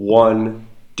 1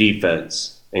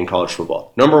 defense in college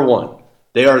football. Number 1.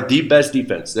 They are the best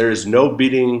defense. There is no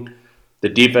beating the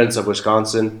defense of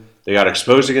Wisconsin. They got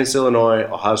exposed against Illinois.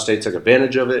 Ohio State took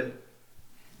advantage of it.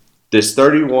 This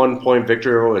 31-point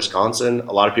victory over Wisconsin,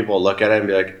 a lot of people will look at it and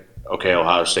be like, okay,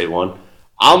 Ohio State won.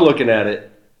 I'm looking at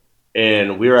it,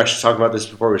 and we were actually talking about this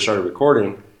before we started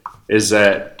recording, is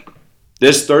that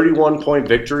this 31-point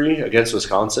victory against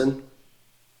Wisconsin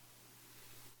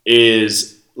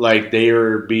is like they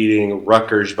are beating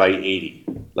Rutgers by 80.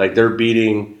 Like they're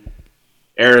beating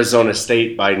Arizona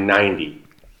State by 90.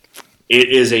 It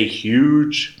is a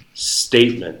huge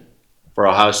statement for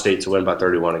Ohio State to win by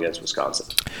 31 against Wisconsin.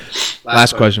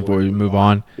 Last question before we move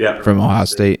on from Ohio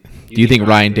State. Do you think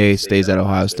Ryan Day stays at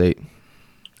Ohio State?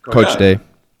 Coach Day.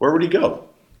 Where would he go?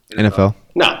 NFL?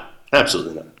 No,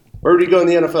 absolutely not. Where would he go in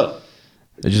the NFL?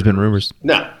 There's just been rumors.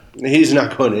 No, he's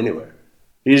not going anywhere.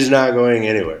 He's not going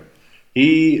anywhere.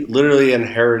 He literally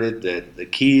inherited the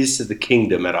keys to the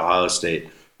kingdom at Ohio State.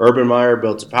 Urban Meyer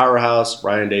built a powerhouse.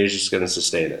 Ryan Day is just going to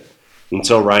sustain it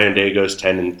until Ryan Day goes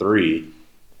 10-3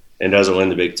 and doesn't win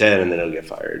the Big Ten, and then he'll get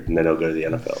fired, and then he'll go to the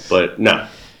NFL. But no,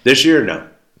 this year, no.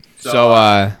 So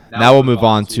now we'll move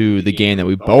on to the game that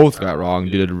we both got wrong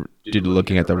due to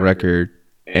looking at the record,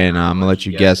 and I'm going to let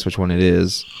you guess which one it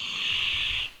is.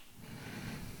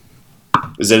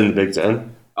 Is it in the Big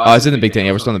Ten? It's in the Big Ten.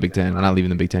 Yeah, we're still in the Big Ten. We're not leaving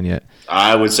the Big Ten yet.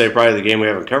 I would say probably the game we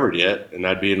haven't covered yet, and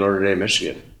that'd be Notre Dame,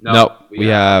 Michigan. Nope. We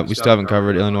still haven't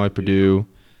covered Illinois, Purdue,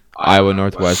 Iowa,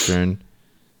 Northwestern,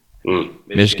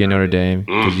 Michigan, Notre Dame,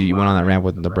 because you went on that rant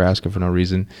with Nebraska for no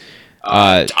reason.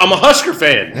 I'm a Husker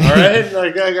fan, all right? I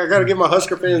got to give my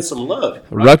Husker fans some love.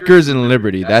 Rutgers and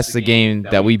Liberty. That's the game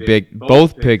that we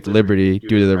both picked Liberty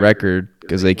due to the record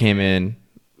because they came in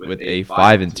with a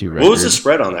 5-2 record. What was the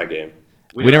spread on that game?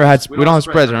 We don't have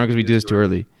spreads, remember, because we do this too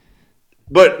early.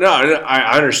 But no,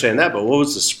 I understand that. But what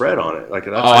was the spread on it? Like,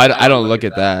 I don't look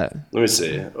at that. Let me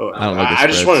see. I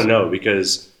just want to know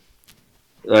because,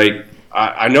 like,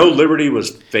 I know Liberty was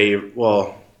favored.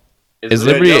 Well, is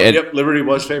Liberty? Yep, Liberty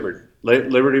was favored.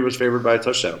 Liberty was favored by a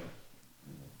touchdown.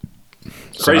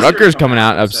 So Rutgers coming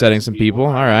out upsetting some people.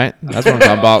 All right, that's what I'm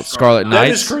talking about. Scarlet Knights. That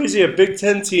is crazy. A Big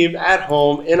Ten team at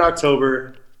home in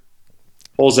October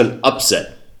pulls an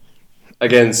upset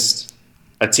against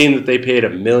a team that they paid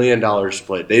 $1 million to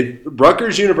play.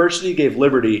 Rutgers University gave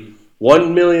Liberty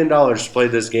 $1 million to play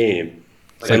this game,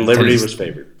 and Liberty was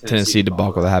favored. Tennessee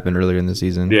debacle that happened earlier in the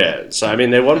season. Yeah, so I mean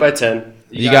they won by 10.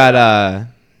 You got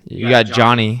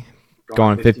Johnny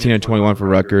going 15-21 for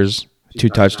Rutgers, 2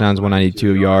 touchdowns,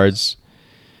 192 yards.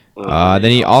 Then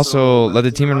he also led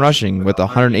the team in rushing with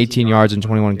 118 yards and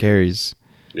 21 carries.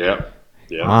 Yeah.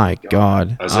 My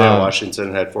God. Isaiah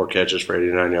Washington had 4 catches for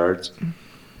 89 yards.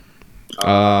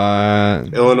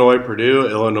 Illinois, Purdue,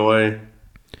 Illinois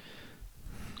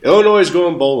is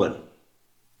going bowling.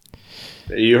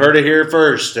 You heard it here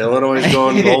first. Illinois is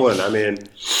going bowling. I mean,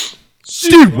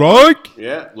 Steve Rock.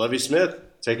 Yeah, Lovie Smith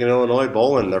taking Illinois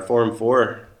bowling. They're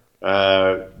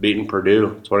 4-4, beating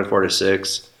Purdue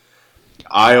 24-6.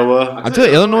 Iowa. I'll tell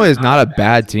you, Illinois is not a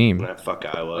bad team. Nah, fuck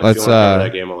Iowa. Let's if you want to cover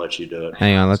that game, I'll let you do it.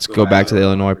 Hang on, let's go back to the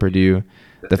Illinois Purdue.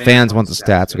 The fans want the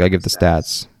stats. We gotta give the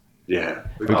stats. Yeah,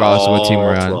 regardless of what team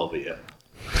we're on. 12 of you.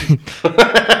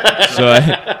 So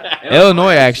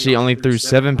Illinois actually only threw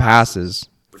 7 passes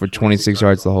for 26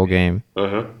 yards the whole game.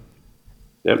 Yep.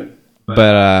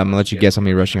 But I'm gonna let you guess how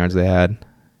many rushing yards they had.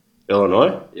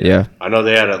 Illinois? Yeah. I know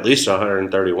they had at least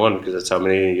 131 because that's how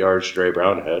many yards Dre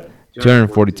Brown had.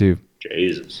 242.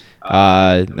 Jesus.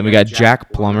 Then we got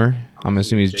Jack Plummer. I'm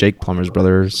assuming he's Jake Plummer's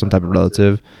brother or some type of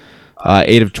relative.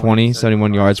 8 of 20,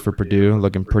 71 yards for Purdue,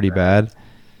 looking pretty bad.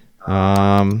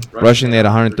 Rushing, they had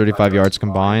 135 yards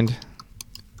combined.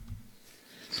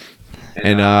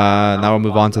 And now we'll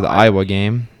move on to the Iowa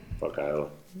game. Fuck Iowa.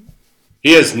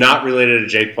 He is not related to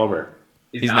Jake Plummer.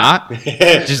 He's not?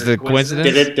 Just a coincidence?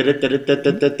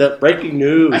 Breaking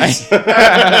news.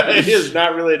 He is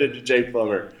not related to Jake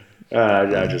Plummer.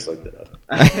 I just looked it up.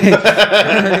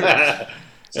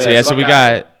 So we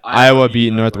got Iowa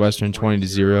beating Northwestern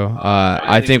 20-0.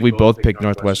 I think we both picked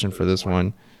Northwestern for this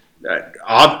one.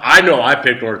 I know I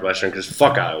picked Northwestern because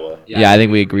fuck Iowa. Yeah, I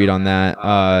think we agreed on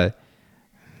that.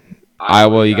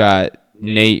 Iowa, you got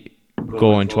Nate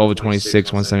going 12 of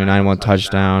 26, 179, 1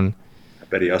 touchdown. I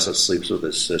bet he also sleeps with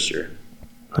his sister.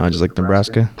 Just like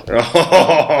Nebraska.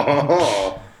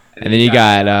 Oh. And then you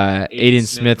got Aiden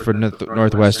Smith for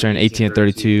Northwestern, 18 of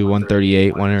 32,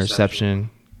 138, 1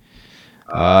 interception.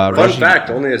 Fun fact,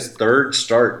 only his third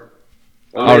start.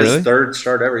 Really? His third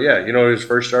start ever. Yeah. You know who his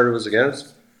first starter was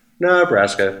against?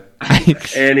 Nebraska.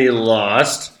 And he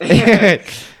lost. And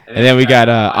then we got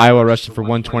Iowa rushing for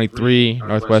 123,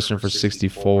 Northwestern for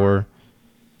 64.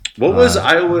 What was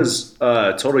Iowa's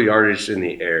total yardage in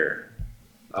the air?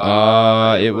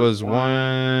 It was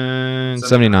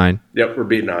 179. Yep, we're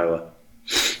beating Iowa.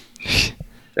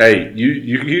 Hey,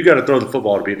 you got to throw the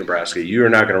football to beat Nebraska. You are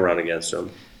not going to run against them.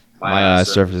 My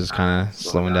surface is kind of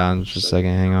slowing down just a second.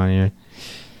 Hang on here.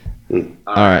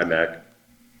 All right, Mac.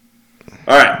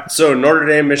 All right, so Notre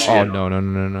Dame, Michigan. Oh,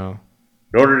 no.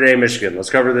 Notre Dame, Michigan. Let's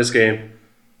cover this game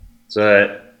so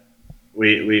that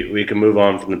we can move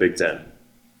on from the Big Ten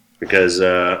because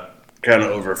kind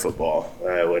of over football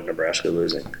with Nebraska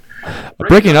losing.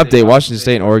 Breaking update, Washington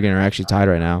State and Oregon are actually tied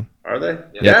right now. Are they?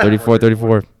 Yeah,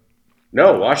 34-34.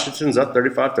 No, Washington's up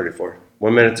 35-34.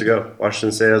 1 minute to go.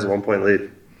 Washington State has a 1-point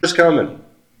lead. Who's coming?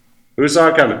 Who saw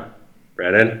it coming?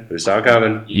 Brandon, who saw it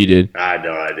coming? You did. I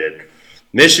know I did.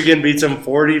 Michigan beats them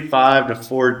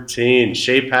 45-14.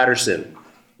 Shea Patterson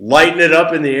lighting it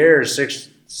up in the air, 6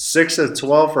 of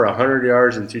 12 for 100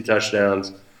 yards and 2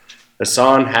 touchdowns.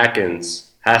 Hassan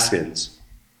Haskins,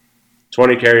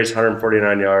 20 carries,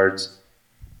 149 yards.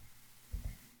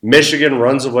 Michigan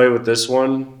runs away with this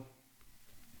one.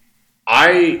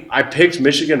 I picked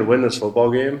Michigan to win this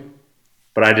football game,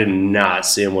 but I did not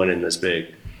see them winning this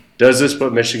big. Does this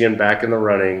put Michigan back in the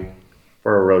running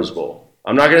for a Rose Bowl?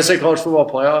 I'm not going to say college football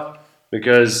playoff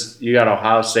because you got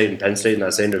Ohio State and Penn State in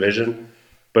that same division.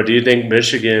 But do you think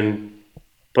Michigan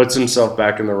puts himself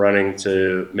back in the running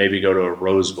to maybe go to a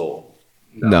Rose Bowl?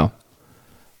 No.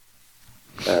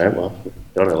 All right, well,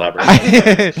 don't elaborate.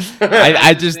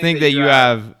 I just think that you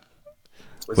have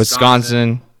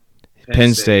Wisconsin,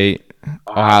 Penn State,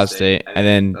 Ohio State, and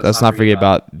then let's not forget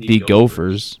about the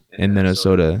Gophers in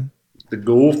Minnesota. The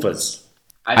Gophers.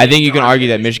 I think you can argue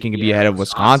that Michigan could be ahead of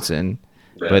Wisconsin,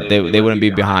 but they wouldn't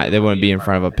be behind. They wouldn't be in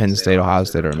front of a Penn State, Ohio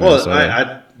State, or Minnesota.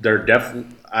 Well, they're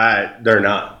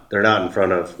not. They're not in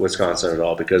front of Wisconsin at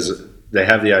all because they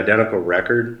have the identical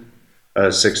record,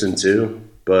 6-2,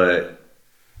 but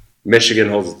Michigan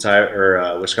holds a tie,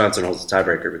 or Wisconsin holds a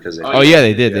tiebreaker because they.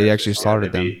 They did. They actually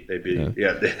slaughtered them.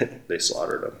 They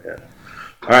slaughtered them. Yeah.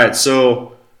 All right,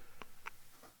 so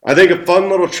I think a fun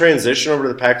little transition over to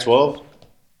the Pac-12,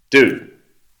 dude.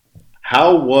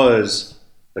 How was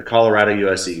the Colorado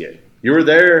USC game? You were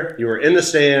there. You were in the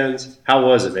stands. How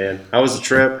was it, man? How was the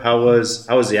trip? How was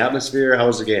the atmosphere? How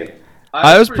was the game?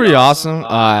 It was pretty awesome.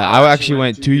 I actually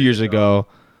went 2 years ago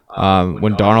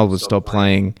when Darnold was still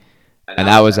playing, and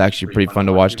that was actually pretty fun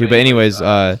to watch too. But anyways,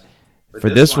 for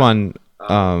this one,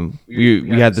 we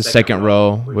had the second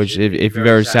row, which if you've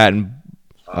ever sat in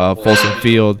Folsom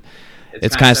Field,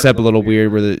 it's kind of set up a little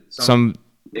weird where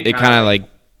it kind of like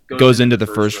goes into the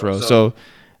first row. So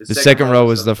the second row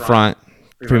was the front,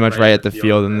 pretty much right at the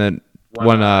field, and then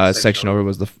one section over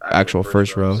was the actual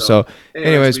first row. So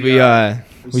anyways, we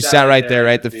sat right there,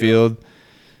 right at the field.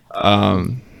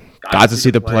 Got to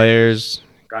see the players,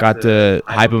 got to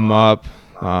hype them up.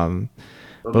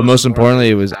 But most importantly,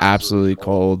 it was absolutely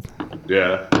cold.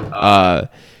 Yeah. But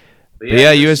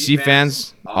yeah, USC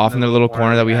fans off in their little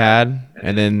corner that we had,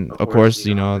 and then of course,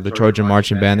 the Trojan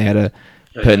marching band, they had to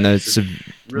put in the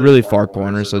really far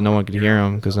corner so no one could hear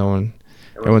them because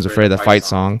everyone's afraid of the fight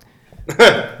song.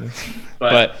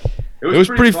 But it was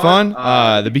pretty fun.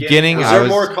 The beginning, was there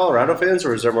more Colorado fans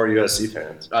or was there more USC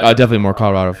fans? Definitely more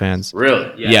Colorado fans.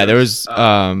 Really? Yeah, there was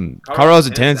Colorado's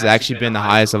attendance has actually been the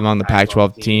highest among the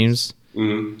Pac-12 teams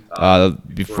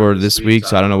before this week.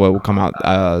 So I don't know what will come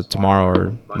out tomorrow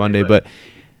or Monday, but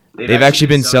they've actually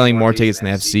been selling more tickets than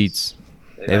they have seats.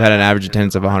 They've had an average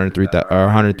attendance of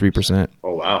 103%.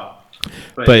 Oh wow!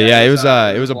 But yeah, it was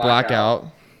a blackout.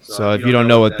 So if you don't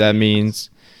know what that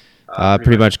means,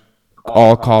 pretty much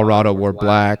all Colorado wore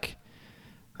black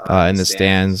in the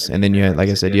stands, and then you had, like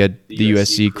I said, you had the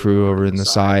USC crew over in the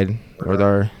side with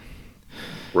our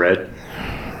red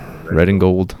and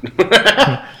gold.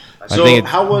 So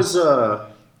how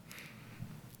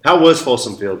was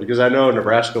Folsom Field? Because I know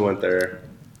Nebraska went there.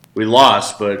 We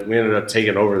lost, but we ended up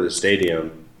taking over the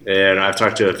stadium. And I've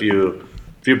talked to a few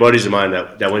buddies of mine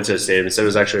that went to the stadium and said it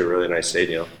was actually a really nice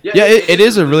stadium. Yeah, it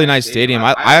is a really nice stadium.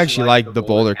 I actually like the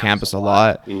Boulder campus a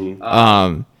lot.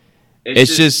 Mm-hmm.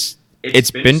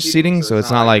 It's bench seating, so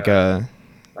it's not like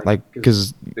like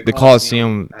because the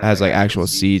Coliseum has like actual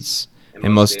seats,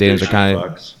 and most stadiums are kind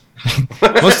of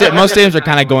most stadiums are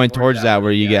kind of going towards that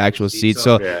where you get actual seats.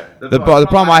 So the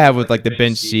problem I have with like the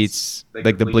bench seats,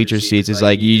 like the bleacher seats, is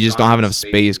like you just don't have enough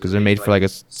space because they're made for like a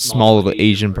small little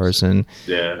Asian person,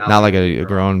 not like a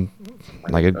grown,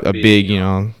 like a big, you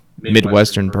know,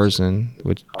 Midwestern person,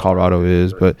 which Colorado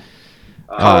is. But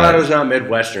Colorado's not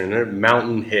Midwestern. They're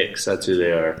Mountain Hicks. That's who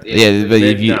they are. Yeah, but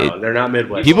they're not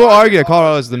Midwest. People argue that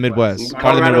Colorado is the Midwest.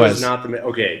 Part of the Colorado Midwest. is not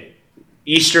okay.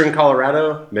 Eastern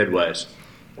Colorado, Midwest.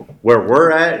 Where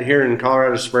we're at here in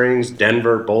Colorado Springs,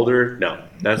 Denver, Boulder, no.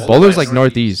 That's Boulder's like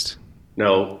northeast.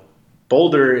 No.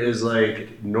 Boulder is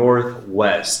like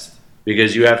northwest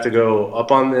because you have to go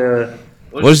up on the...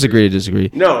 We'll just agree to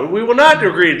disagree. No, we will not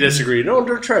agree to disagree.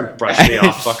 Don't try to brush me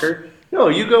off, fucker. No,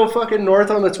 you go fucking north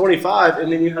on the 25,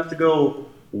 and then you have to go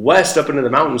west up into the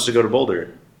mountains to go to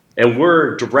Boulder. And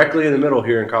we're directly in the middle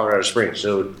here in Colorado Springs,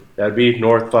 so that'd be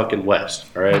north fucking west,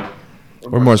 all right?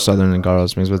 We're more southern than Colorado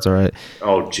Springs, but it's all right.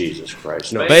 Oh, Jesus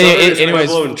Christ. No, but anyways,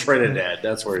 Pueblo and Trinidad,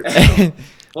 that's where it's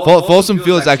Folsom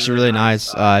Field is actually really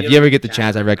nice. If you ever get the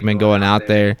chance, I recommend going out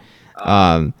there.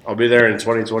 I'll be there in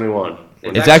 2021.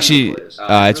 It's actually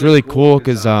it's really cool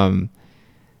because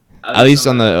at least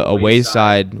on the away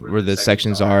side where the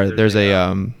sections are, there's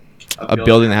a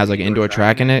building that has like an indoor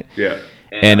track in it. Yeah.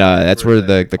 And that's where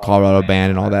the Colorado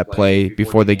band and all that play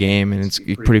before the game, and it's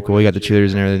pretty cool. You got the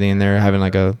cheerleaders and everything in there having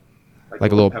like a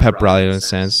little pep rally in a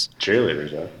sense.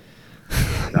 Cheerleaders, huh?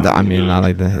 I mean, not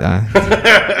like that.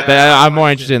 But I'm more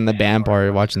interested in the band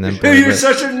part, watching them play. You're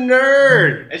such a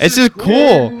nerd. It's just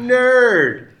cool.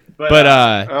 Nerd. But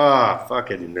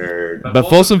fucking nerd. But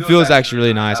Folsom Field is actually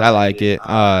really nice. I like it.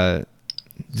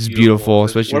 It's beautiful,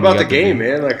 especially. What about the game,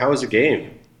 man? Like, how was the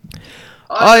game?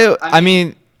 I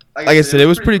mean, like I said, it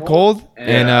was pretty cold,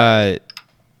 and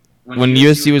when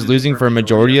USC was losing for a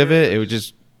majority of it, it was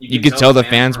just you could tell the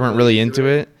fans weren't really into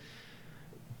it.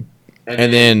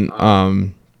 And then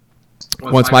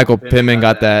once Michael Pittman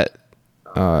got that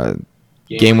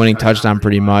game-winning touchdown,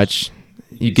 pretty much,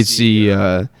 you could see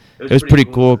it was pretty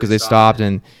cool because they stopped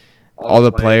and all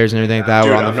the players and everything like that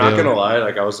were on the field. I'm not gonna lie,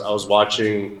 like I was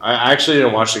watching. I actually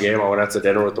didn't watch the game. I went out to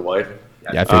dinner with the wife.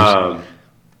 Yeah, I figured.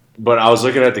 But I was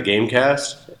looking at the game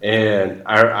cast and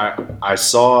I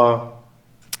saw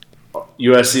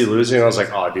USC losing. I was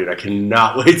like, oh, dude, I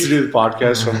cannot wait to do the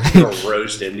podcast. So I'm just gonna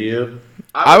roast into you.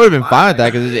 I would have been fine with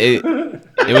that because it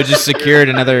would just secured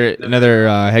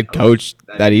another head coach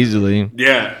that easily.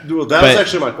 Yeah, well, that was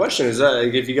actually my question. Is that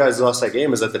like, if you guys lost that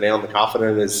game, is that the nail in the coffin?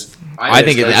 I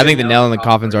think the nail in the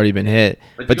coffin's already been hit.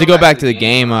 But to go back to the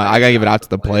game, I gotta give it out to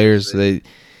the players.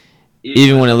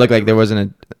 Even when it looked like there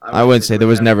wasn't I wouldn't say there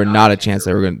was never not a chance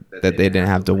that they didn't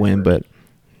have to win, but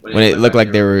when it looked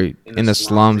like they were in the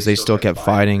slums, they still kept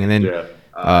fighting. And then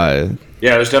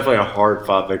it was definitely a hard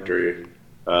fought victory.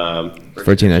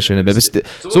 For a team that shouldn't have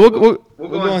been. So we'll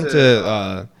go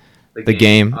into the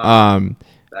game, the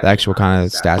actual kind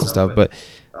of stats and stuff. But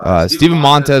Steven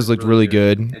Montez looked really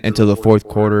good until the fourth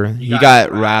quarter. He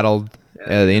got rattled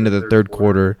at the end of the third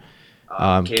quarter.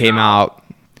 Came out,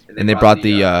 and they brought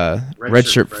the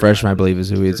redshirt freshman, I believe is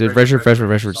who he is. Redshirt freshman,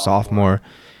 redshirt sophomore,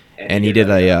 and he did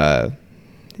a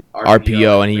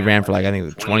RPO, and he ran for like I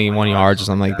think 21 yards or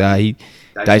something like that. He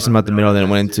diced him up the middle, then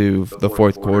went into the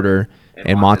fourth quarter.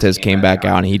 And Montez came back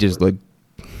out, and he just looked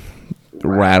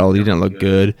rattled. He didn't look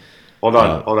good. Hold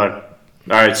on. All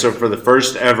right, so for the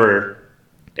first ever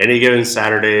Any Given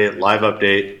Saturday live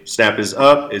update, snap is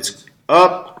up. It's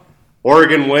up.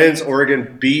 Oregon wins.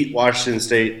 Oregon beat Washington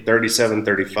State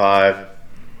 37-35.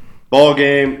 Ball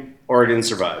game. Oregon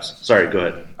survives. Sorry, go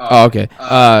ahead. Oh, okay.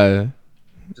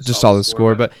 Just saw the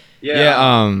score, but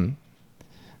yeah.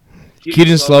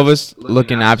 Keaton Slovis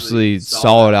looking absolutely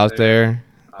solid out there.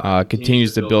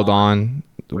 Continues to build on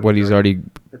what he's already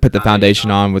put the foundation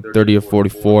on with 30 of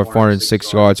 44,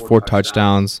 406 yards, 4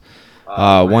 touchdowns,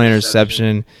 1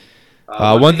 interception.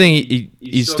 One thing,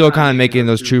 he's still kind of making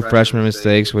those true freshman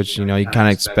mistakes, which you kind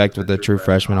of expect with a true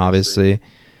freshman, obviously.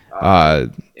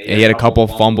 He had a couple of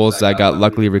fumbles that got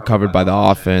luckily recovered by the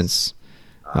offense.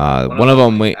 One of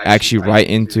them went actually right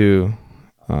into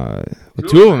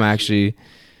two of them actually.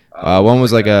 One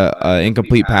was like a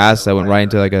incomplete pass that went right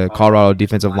into like a Colorado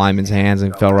defensive lineman's hands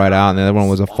and fell right out, and the other one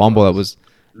was a fumble that was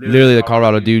literally the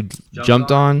Colorado dude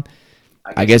jumped on.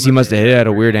 I guess he must have hit it at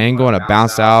a weird angle and it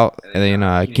bounced out, and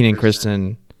then Keenan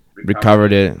Christon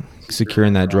recovered it,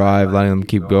 securing that drive, letting them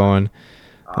keep going.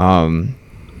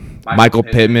 Michael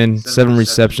Pittman, 7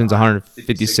 receptions,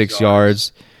 156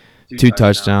 yards, 2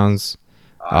 touchdowns.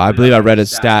 I believe I read a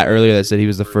stat earlier that said he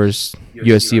was the first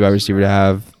USC wide receiver to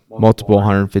have multiple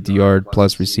 150-yard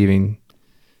plus receiving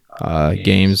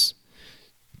games.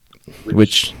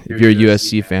 Which, if you're a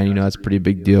USC fan, you know that's a pretty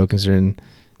big deal considering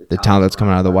the talent that's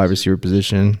coming out of the wide receiver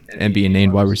position and being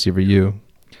named wide receiver U.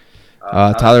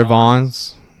 Tyler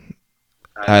Vaughn's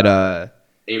had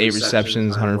 8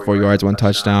 receptions, 104 yards, 1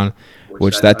 touchdown,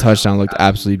 which that touchdown looked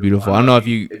absolutely beautiful. I don't know if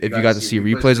you got to see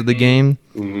replays of the game,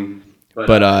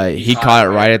 but he caught it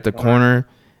right at the corner.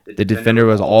 The defender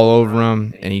was all over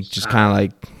him, and he just kind of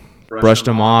like brushed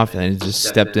him off, and he just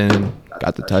stepped in and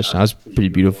got the touchdown. That was pretty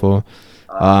beautiful.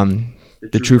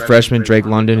 The true freshman, Drake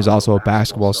London, who's also a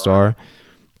basketball star,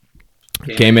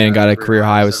 came in and got a career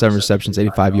high with 7 receptions,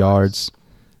 85 yards.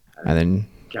 And then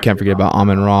can't forget about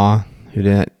Amon Ra, who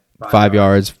did 5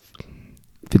 yards,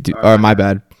 5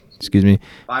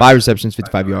 receptions,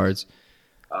 55 yards.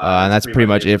 And that's pretty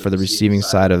much it for the receiving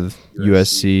side of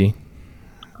USC.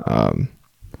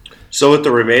 So with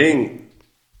the remaining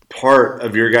part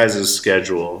of your guys'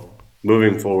 schedule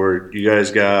moving forward, you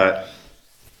guys got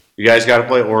to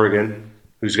play Oregon,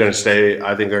 who's going to stay.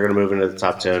 I think they're going to move into the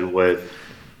top 10 with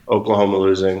Oklahoma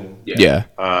losing. Yeah.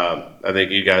 I think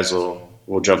you guys will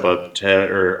jump up 10,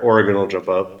 or Oregon will jump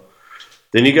up.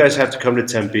 Then you guys have to come to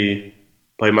Tempe,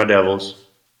 play my Devils.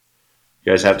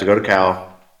 You guys have to go to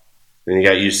Cal. Then you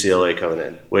got UCLA coming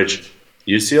in, which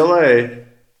UCLA,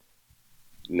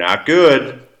 not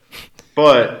good,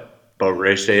 but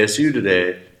raced ASU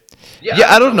today.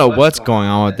 Yeah, I don't know what's going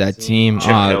on with that team. Chip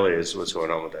Kelly is what's going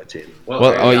on with that team.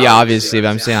 Obviously, but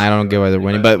I'm saying I don't get why they're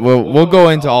winning. But we'll go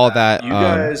into all that. You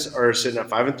guys are sitting at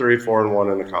 5-3,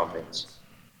 4-1 in the conference.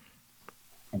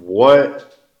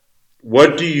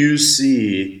 What do you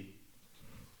see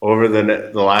over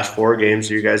the last 4 games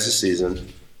of you guys' season,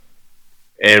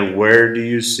 and where do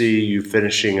you see you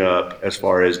finishing up as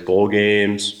far as bowl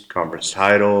games, conference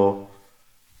title?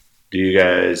 Do you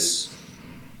guys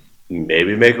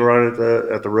maybe make a run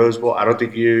at the Rose Bowl? I don't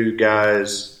think you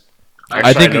guys.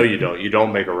 Actually, I know you don't. You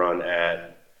don't make a run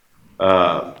at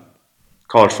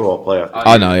college football playoff.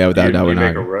 Oh no, yeah, without doubt, we're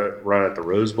not. Do you make a run at the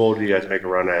Rose Bowl? Do you guys make a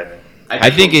run at? I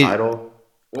think it. Title?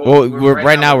 Well,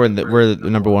 we're now we're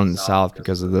number 1 in the South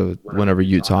because of the win over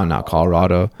Utah, not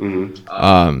Colorado.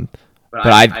 Mm-hmm.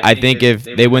 But I think if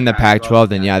they win the Pac-12,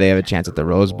 then yeah, they have a chance at the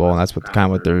Rose Bowl, and that's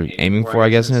what they're aiming for, I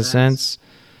guess, in a sense.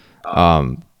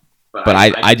 But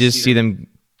I just see them.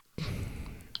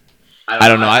 I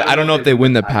don't know. I don't know if they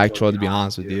win the Pac-12, to be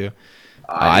honest with you.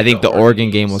 I think the Oregon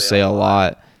game will say a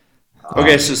lot.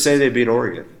 Okay, so say they beat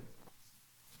Oregon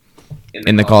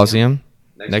in the Coliseum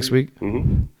next week.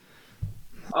 Mm-hmm.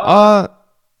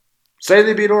 Say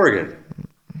they beat Oregon.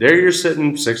 There you're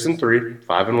sitting 6-3,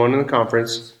 5-1 in the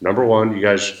conference. Number 1, you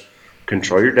guys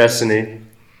control your destiny.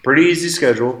 Pretty easy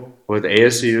schedule with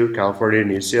ASU, California,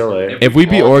 and UCLA. If we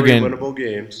beat Oregon, winnable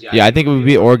games. Yeah, I think if we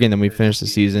beat Oregon, then we finish the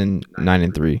season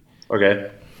 9-3.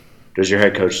 Okay. Does your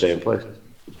head coach stay in place?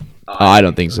 I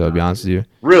don't think so, to be honest with you.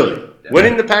 Really?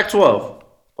 Winning the Pac-12,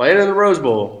 playing in the Rose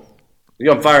Bowl,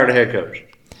 you're going to fire the head coach?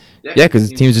 Yeah, because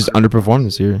the team's just underperformed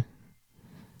this year.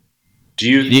 Do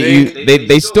you think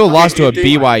they still lost to a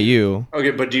BYU?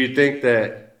 Okay, but do you think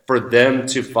that for them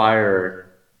to fire,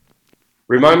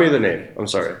 remind me of the name. I'm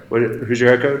sorry. Who's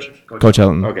your head coach? Coach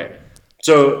Helton. Okay,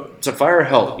 so to fire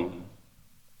Helton,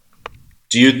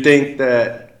 do you think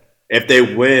that if they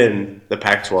win the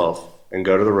Pac-12 and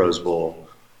go to the Rose Bowl,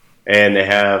 and they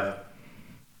have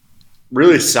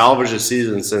really salvaged the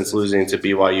season since losing to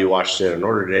BYU, Washington, and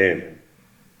Notre Dame,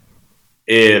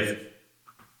 if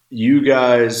you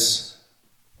guys,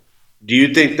 do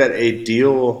you think that a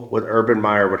deal with Urban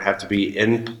Meyer would have to be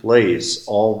in place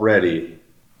already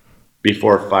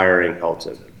before firing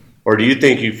Helton? Or do you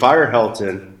think you fire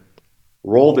Helton,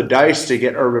 roll the dice to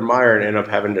get Urban Meyer, and end up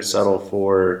having to settle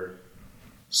for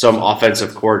some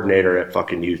offensive coordinator at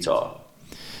fucking Utah?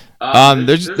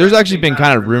 There's actually been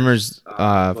kind of rumors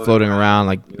floating around,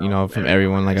 like, you know, from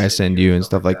everyone, like I send you and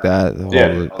stuff like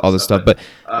that, all this stuff. But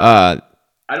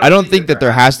I don't think that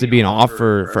there has to be an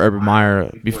offer for Urban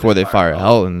Meyer before they fire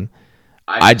Helton.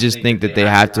 I just think that they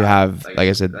have to have, like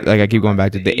I said, like I keep going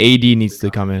back to, the AD needs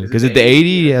to come in, because if the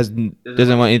AD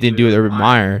doesn't want anything to do with Urban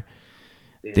Meyer,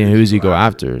 then who does he go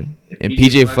after? And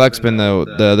PJ Fleck's been the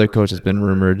other coach that's been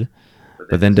rumored.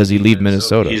 But then does he leave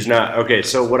Minnesota? He's not. Okay,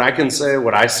 so what I can say,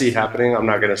 what I see happening, I'm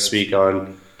not going to speak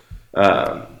on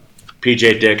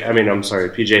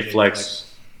PJ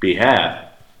Fleck's behalf,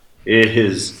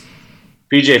 is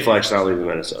PJ Fleck's not leaving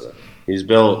Minnesota. He's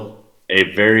built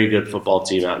a very good football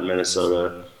team out in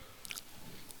Minnesota,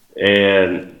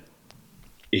 and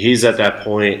he's at that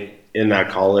point in that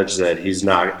college that he's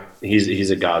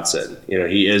a godsend. You know,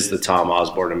 he is the Tom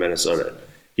Osborne of Minnesota.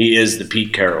 He is the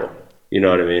Pete Carroll. You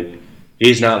know what I mean?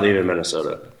 He's not leaving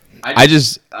Minnesota.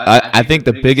 I think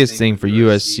the biggest thing for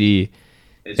USC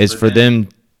is for them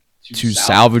to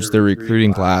salvage their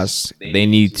recruiting class. They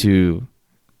need to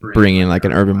bring in like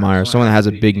an Urban Meyer, someone that has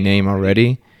a big name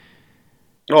already.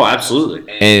 Oh, absolutely.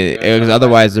 Because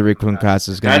otherwise, the recruiting class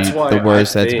is going to be the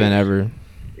worst that's been ever.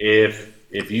 If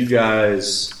you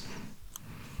guys,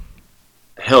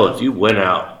 hell, if you went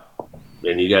out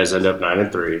and you guys end up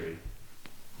 9-3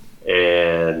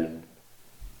 and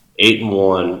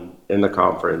 8-1 in the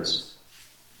conference,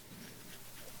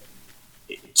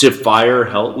 to fire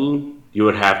Helton, you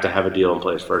would have to have a deal in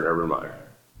place for an Urban Meyer.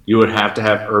 You would have to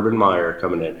have Urban Meyer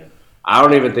coming in. I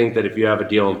don't even think that if you have a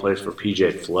deal in place for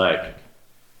PJ Fleck,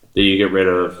 that you get rid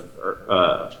of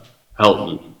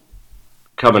Helton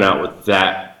coming out with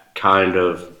that kind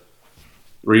of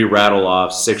re-rattle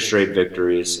off 6 straight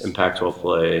victories in Pac-12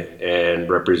 play and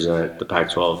represent the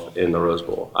Pac-12 in the Rose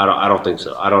Bowl. I don't think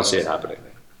so. I don't see it happening.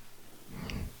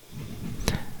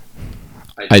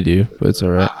 I do, but it's all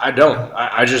right. I don't.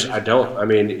 I don't. I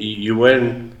mean, you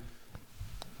win.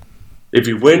 If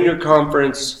you win your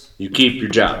conference, you keep your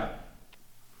job.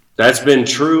 That's been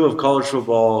true of college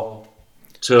football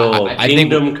till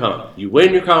kingdom come. You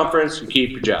win your conference, you keep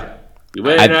your job. You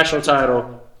win a national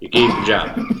title, you keep your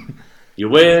job. You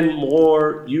win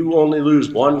more, you only lose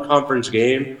one conference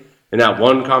game, and that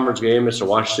one conference game is to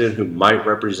Washington, who might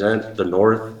represent the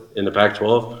North in the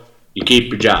Pac-12. You keep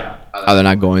your job. Oh, they're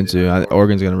not going to.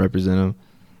 Oregon's going to represent them.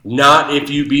 Not if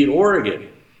you beat Oregon.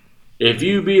 If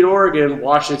you beat Oregon,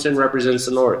 Washington represents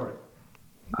the North.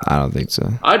 I don't think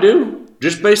so. I do.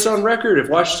 Just based on record. If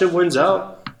Washington wins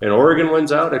out and Oregon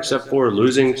wins out, except for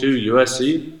losing to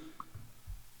USC,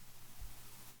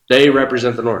 they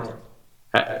represent the North.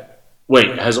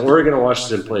 Wait, has Oregon and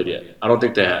Washington played yet? I don't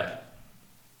think they have.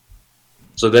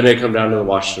 So then they come down to the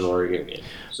Washington-Oregon game.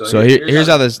 So here's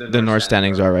how the North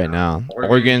standings are right now.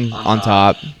 Oregon on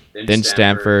top, then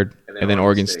Stanford, and then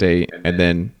Oregon State, and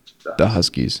then the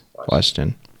Huskies,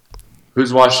 Washington.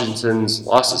 Who's Washington's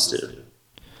losses to?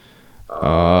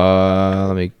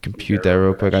 Let me compute that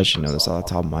real quick. I should know this off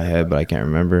the top of my head, but I can't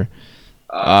remember.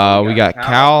 We got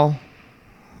Cal.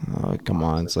 Oh, come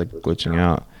on, it's like glitching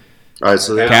out. All right,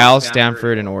 so Cal,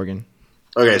 Stanford, and Oregon.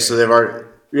 Okay, so they've already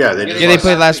they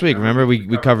played last week. Remember,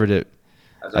 we covered it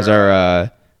as our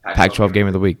Pac-12 game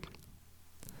of the week.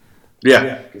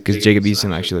 Yeah, because Jacob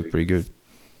Eason actually looked pretty good.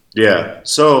 Yeah,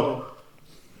 so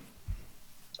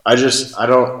I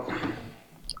don't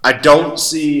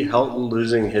see Helton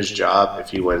losing his job if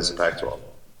he wins the Pac-12.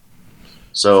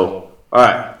 So, all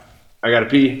right, I got to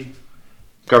pee.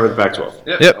 Cover the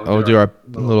Pac-12. Yep. We'll do our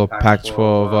little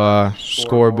Pac-12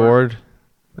 scoreboard.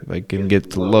 If I can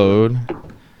get to load.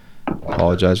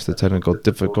 Apologize for the technical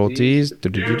difficulties.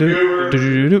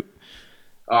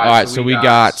 All right, so we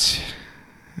got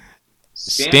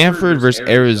Stanford versus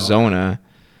Arizona.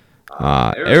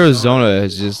 Arizona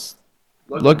is just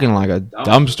looking like a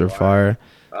dumpster fire.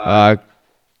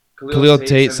 Khalil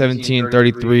Tate,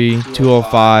 1733,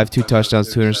 205, 2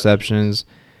 touchdowns, 2 interceptions.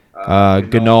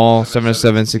 Ganol,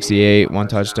 707, 68, 1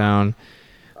 touchdown.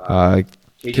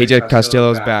 KJ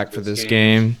Castillo's back for this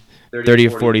game. 30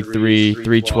 of 43,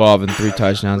 312, and 3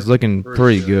 touchdowns. Looking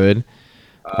pretty good.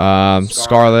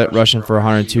 Scarlett rushing for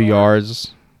 102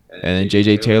 yards. And then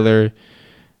J.J. Taylor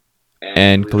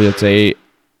and Khalil Tate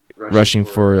rushing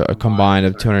for a combined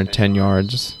of 210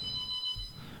 yards.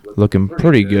 Looking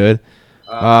pretty good.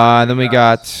 Then we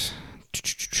got...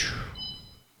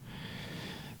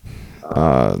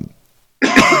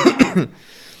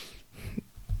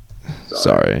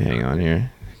 sorry, hang on here.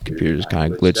 Computer's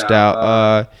kind of glitched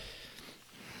out.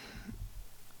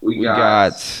 We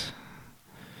got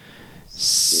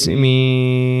Simi.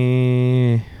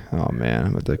 Oh man,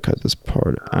 I'm going to cut this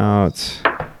part out.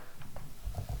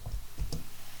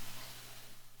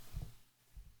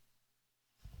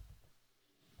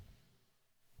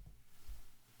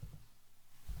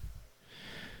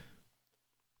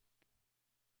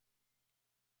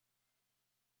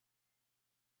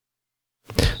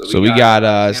 So we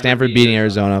got Stanford beating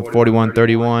Arizona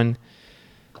 41-31.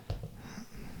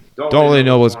 Don't really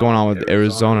know what's going on with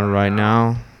Arizona right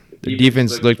now. The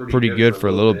defense looked pretty good for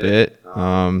a little bit.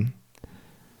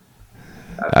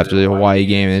 After the Hawaii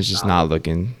game, it's just not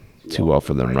looking too well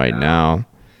for them right now.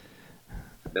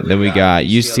 Then we got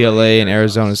UCLA and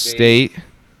Arizona State,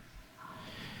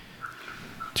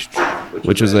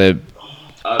 which was a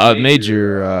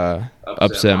major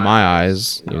upset in my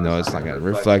eyes, even though it's not going to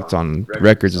reflect on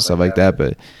records and stuff like that.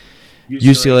 But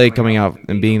UCLA coming out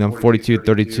and beating them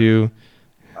 42-32.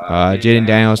 Jaden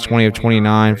Daniels, 20 of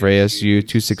 29 for ASU,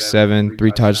 267,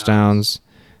 3 touchdowns.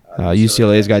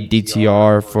 UCLA's got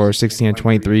DTR for 16 of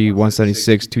 23,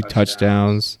 176, 2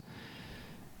 touchdowns.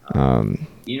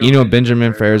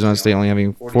 Benjamin for Arizona State only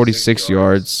having 46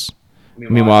 yards.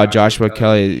 Meanwhile, Joshua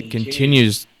Kelly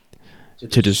continues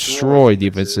to destroy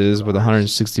defenses with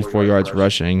 164 yards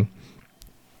rushing.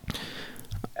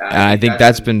 And I think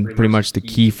that's been pretty much the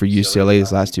key for UCLA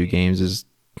these last two games is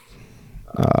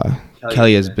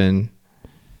Kelly has been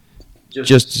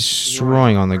just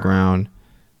destroying on the ground.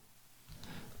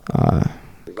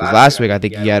 Because last week I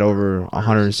think he had over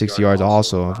 160 yards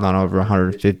also, if not over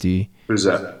 150. Who's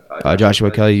that? Joshua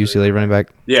Kelly, UCLA running back.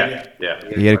 Yeah.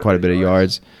 He had quite a bit of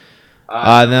yards.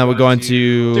 Then we're going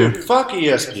to... Dude, fuck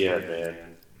ESPN, man.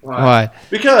 Why?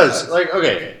 Because,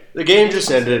 the game just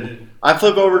ended. I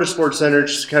flip over to SportsCenter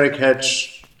just to kind of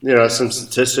catch, some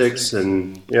statistics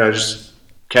and, just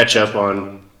catch up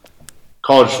on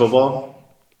college football.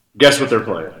 Guess what they're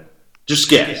playing? Just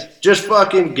guess. Just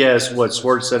fucking guess what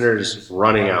SportsCenter is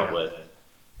running out with.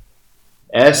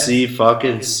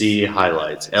 SEC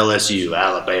highlights. LSU,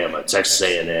 Alabama, Texas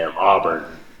A&M, Auburn.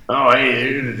 Oh,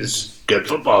 hey, this good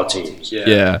football teams.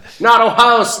 Yeah. Not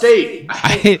Ohio State.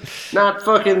 Not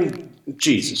fucking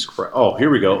Jesus Christ. Oh, here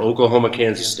we go. Oklahoma,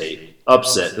 Kansas State.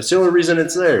 Upset. That's the only reason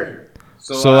it's there.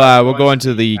 So we'll go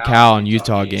into the Cal and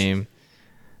Utah game.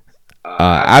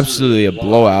 Absolutely a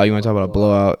blowout. You want to talk about a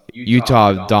blowout?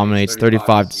 Utah dominates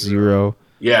 35-0.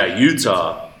 Yeah,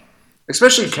 Utah.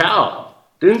 Especially Cal.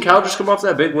 Didn't Cal just come off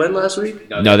that big win last week?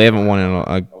 No, they haven't won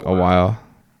in a while.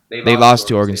 They lost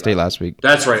to Oregon State last week.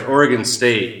 That's right. Oregon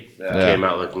State came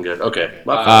out looking good. Okay.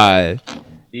 My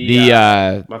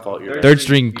fault. Third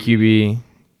string QB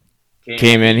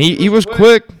came in. He was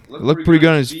quick. Looked pretty good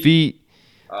on his feet.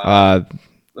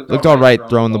 Looked all right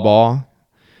throwing the ball.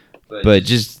 But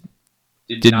just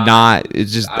did not.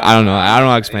 It's just, I don't know. I don't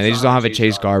know how to explain it. They just don't have a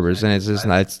Chase Garbers. And it's just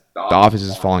the offense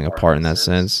is falling apart in that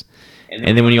sense.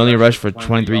 And then when you only rush for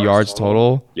 23 yards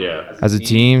total as a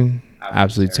team,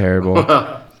 absolutely terrible.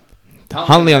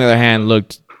 Huntley, on the other hand,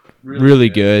 looked really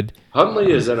good.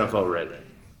 Huntley is NFL ready.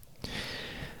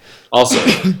 Also,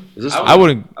 is this I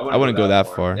wouldn't go that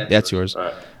far. That's yours.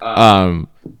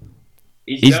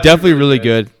 He's definitely really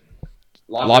good.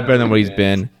 A lot better than what he's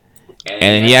been.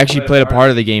 And he actually played a part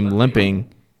of the game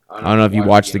limping. I don't know if you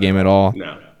watched the game at all.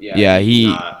 No. Yeah, he...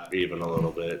 Not even a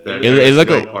little bit. It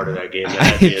looked like part of that game that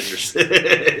I'd be interested.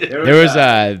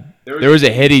 There was a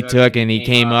hit he took, and he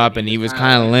came up, and he was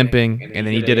kind of limping, and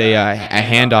then he did a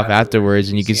handoff afterwards,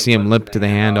 and you could see him limp to the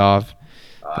handoff.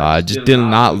 Just did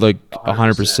not look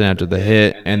 100% after the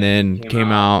hit, and then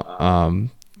came out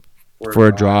for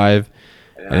a drive,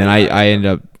 and then I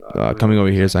ended up coming over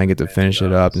here so I can get to finish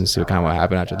it up and see what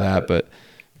happened after that. But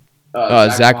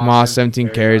Zach Moss, 17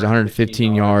 carries,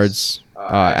 115 yards.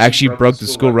 Actually broke the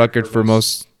school record for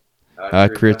most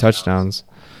career touchdowns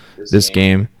this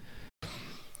game.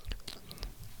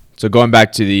 So going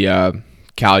back to the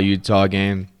Cal-Utah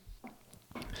game,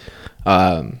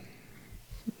 Zach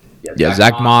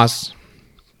Moss,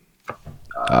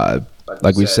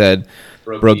 like we said,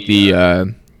 broke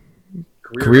the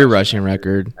career rushing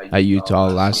record at Utah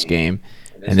last game,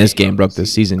 and this game broke the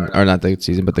season, or not the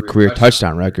season, but the career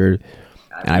touchdown record.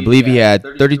 And I believe he had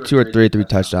 32 or 33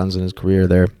 touchdowns in his career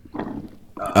there.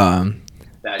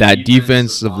 That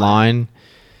defensive line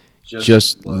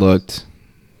just looked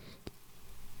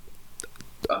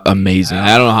amazing.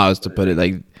 I don't know how else to put it.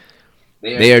 Like,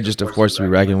 they are just a force to be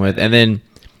reckoned with. And then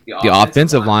the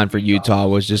offensive line for Utah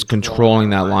was just controlling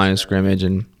that line of scrimmage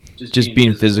and just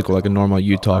being physical like a normal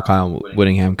Utah Kyle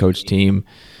Whittingham coach team.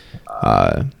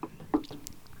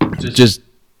 Just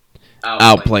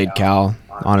outplayed Cal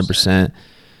 100%.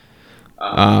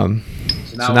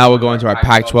 So now we'll go into our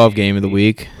Pac-12 game of the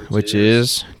week, which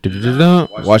is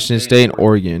Washington State and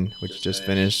Oregon, which just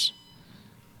finished.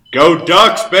 Go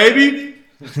Ducks, baby!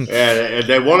 And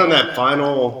they won on that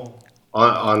final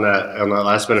on that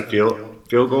last minute field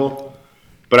goal.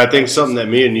 But I think something that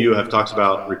me and you have talked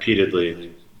about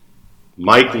repeatedly,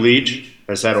 Mike Leach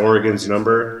has had Oregon's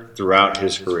number throughout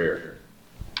his career.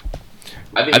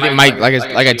 I think Mike,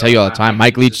 like I tell you all the time,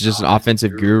 Mike Leach is just an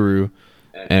offensive guru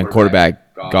and a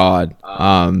quarterback god.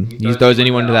 He throws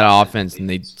anyone to that offense and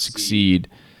they succeed.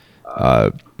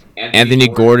 Anthony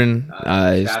Gordon,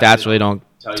 his stats really don't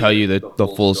tell you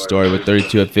the full story, with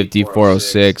 32 of 50,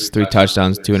 406, 3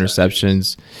 touchdowns, 2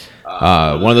 interceptions.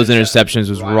 One of those interceptions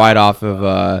was right off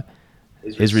of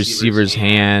his receiver's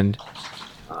hand.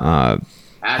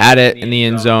 Had it in the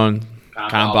end zone,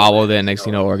 kind of bobbled it. Next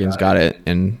thing you know, Oregon's got it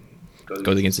and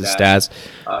goes against his stats.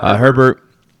 Herbert,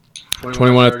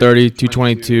 21 of 30,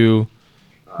 222,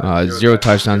 0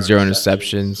 touchdowns, 0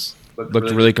 interceptions.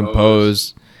 Looked really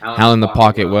composed, handling the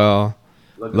pocket well,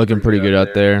 looking pretty good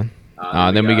out there.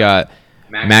 Then we got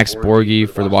Max Borghi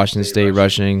for the Washington State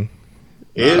rushing,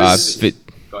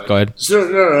 Go ahead. So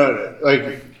no.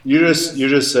 Like you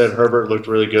just said, Herbert looked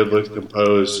really good, looked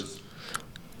composed.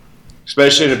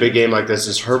 Especially in a big game like this,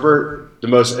 is Herbert the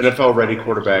most NFL-ready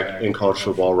quarterback in college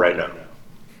football right now?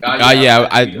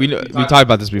 We talked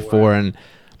about this before, and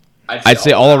I'd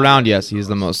say all around, yes, he's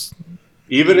the most.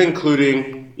 Even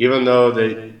though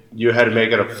that you had to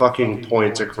make it a fucking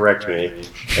point to correct me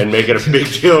and make it a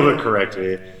big deal to correct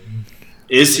me,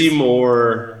 is he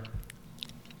more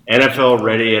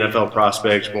NFL-ready, NFL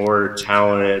prospects, more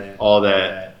talented, all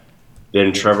that,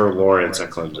 than Trevor Lawrence at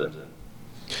Clemson?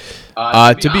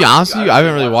 To be honest with you, I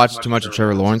haven't really watched too much of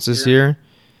Trevor Lawrence this year.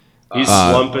 He's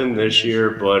slumping this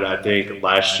year, but I think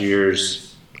last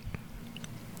year's...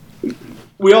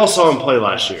 We all saw him play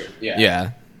last year.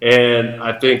 Yeah. And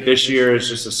I think this year is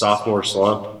just a sophomore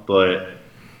slump, but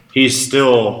he's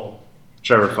still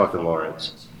Trevor fucking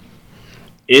Lawrence.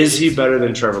 Is he better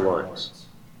than Trevor Lawrence?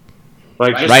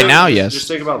 Like right now, yes. Just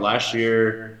think about last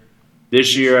year.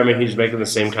 This year, I mean, he's making the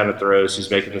same kind of throws. He's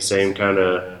making the same kind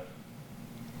of...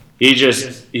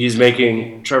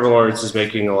 Trevor Lawrence is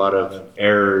making a lot of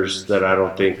errors that I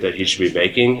don't think that he should be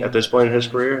making at this point in his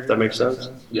career, if that makes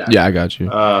sense. Yeah, I got you.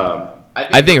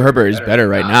 I think Herbert is better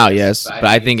right now, yes, but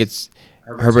I think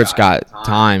Herbert's got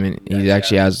time and he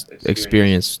actually has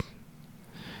experience,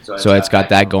 so it's got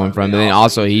that going for him. But then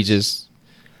also he just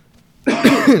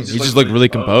looked really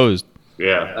composed.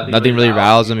 Yeah, nothing really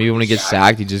rattles him. Even when he gets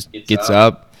sacked, he just gets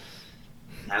up,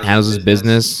 handles his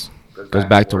business, goes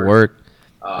back to work.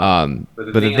 But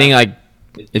the thing, like,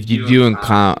 if you do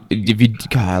count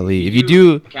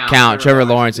Trevor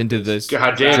Lawrence into this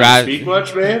draft, speak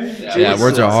much, man. Yeah,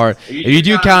 words are hard. If you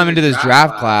do count him into this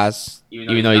draft class,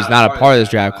 even though he's not a part of this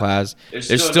draft class,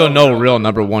 there's still no real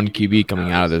number one QB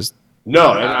coming out of this.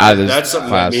 No, and that's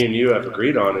something that me and you have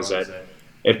agreed on, is that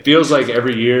it feels like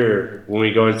every year when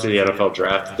we go into the NFL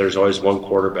draft, there's always one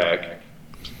quarterback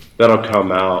that'll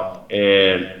come out,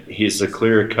 and he's the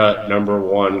clear-cut number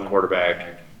one quarterback.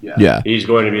 Yeah. He's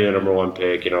going to be the number one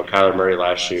pick. You know, Kyler Murray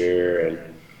last year, and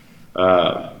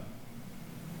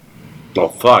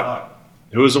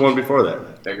who was the one before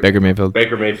that? Baker Mayfield.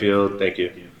 Baker Mayfield. Thank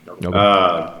you. Nope.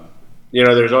 You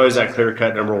know, there's always that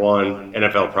clear-cut number one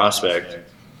NFL prospect.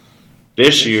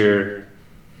 This year,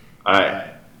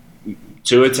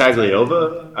 Tua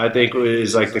Tagovailoa, I think,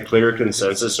 is like the clear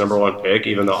consensus number one pick,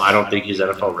 even though I don't think he's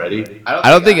NFL ready.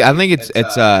 I think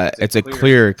it's a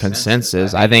clear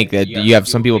consensus. I think that you have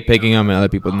some people picking him and other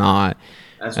people not.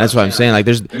 That's what I'm saying. Like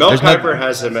Mel Kiper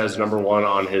has him as number one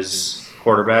on his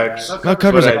quarterbacks. Mel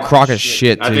Kiper's a crock of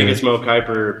shit, too. I think it's Mel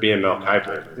Kiper being Mel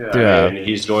Kiper. Yeah. And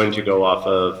he's going to go off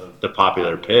of the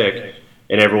popular pick,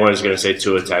 and everyone is going to say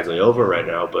Tua Tagovailoa right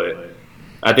now, but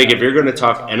I think if you're going to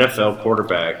talk NFL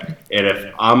quarterback, and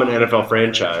if I'm an NFL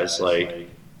franchise like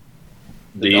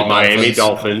the Miami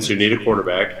Dolphins who need a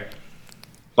quarterback,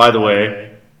 by the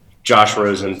way, Josh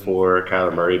Rosen for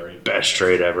Kyler Murray, best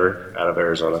trade ever out of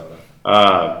Arizona.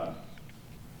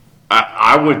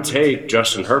 I would take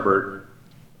Justin Herbert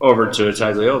over to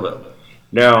Tagovailoa.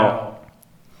 Now,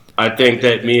 I think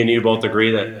that me and you both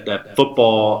agree that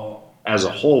football as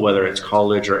a whole, whether it's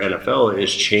college or NFL,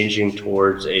 is changing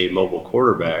towards a mobile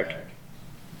quarterback.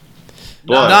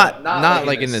 But not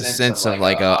like in the sense of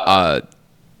like a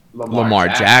Lamar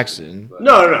Jackson.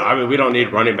 No. I mean, we don't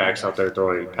need running backs out there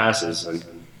throwing passes. And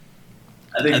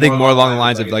I think more along the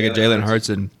lines of like a Jalen Hurts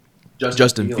and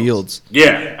Justin Fields.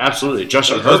 Yeah, absolutely.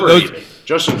 Justin Herbert.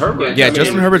 Yeah,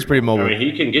 Justin Herbert's pretty mobile. I mean,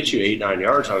 he can get you 8-9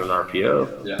 yards on an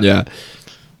RPO. Yeah.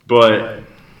 But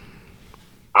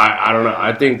I don't know.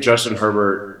 I think Justin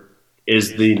Herbert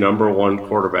is the number one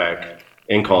quarterback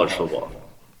in college football.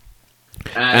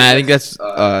 And I think that's,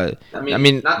 not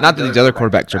that these other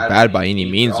quarterbacks are bad by any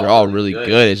means. They're all really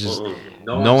good. It's just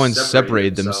no one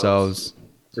separated themselves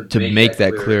to make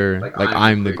that clear, like,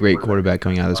 I'm the great quarterback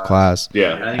coming out of this class.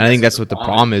 Yeah. And I think that's what the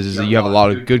problem is that you have a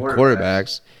lot of good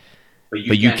quarterbacks,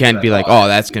 but you can't be like, oh,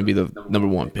 that's going to be the number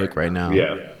one pick right now.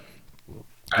 Yeah.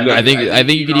 I think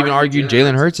you could even argue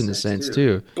Jalen Hurts in a sense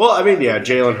too. Well, I mean, yeah,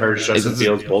 Jalen Hurts, Justin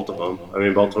Fields, both of them. I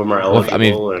mean, both of them are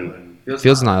eligible.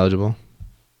 Fields not eligible.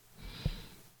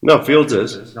 No, Fields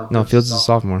is. No, Fields is a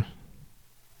sophomore.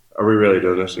 Are we really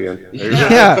doing this again?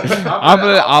 Yeah,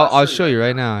 I'll show you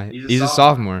right now. He's a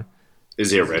sophomore.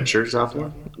 Is he a redshirt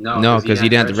sophomore? No, because he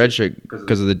didn't have to redshirt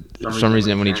because of for some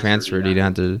reason when he transferred he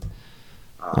didn't have to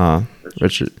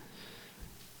redshirt.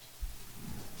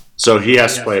 So he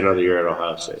has to play another year at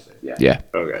Ohio State. Yeah.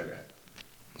 Okay.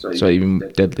 So even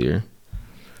deadlier.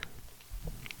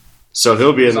 So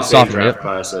he'll be in the same Sophomore, draft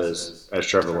class as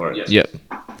Trevor Lawrence. Yep.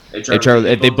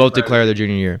 They both declare their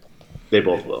junior year. They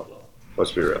both will.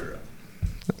 Let's be real.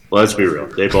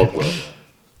 They both will.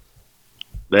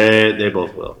 They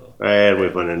both will. And we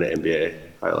went into NBA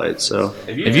highlights. So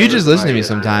if you just listen to me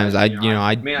sometimes, I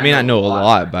may not know a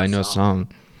lot, but I know some.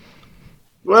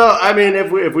 Well, I mean,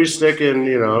 if we stick in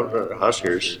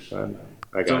Huskers,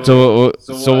 I got So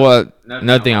what?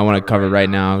 Another thing I want to cover right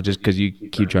now, just because you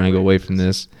keep trying to go away from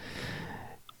this.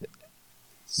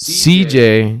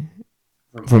 CJ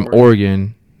from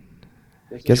Oregon.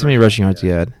 Guess how many rushing yards he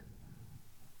had?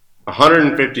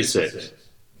 156.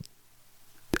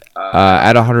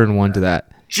 Add 101 to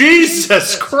that.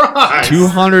 Jesus Christ!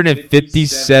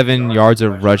 257 yards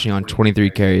of rushing on 23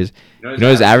 carries. You know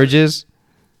his average is?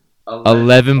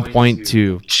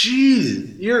 11.2.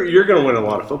 Jeez, you're gonna win a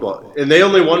lot of football, and they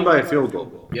only won by a field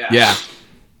goal. Yeah.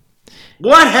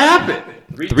 What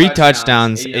happened? 3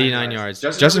 touchdowns, 89 yards.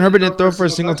 Justin Herbert didn't throw for a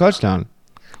single touchdown.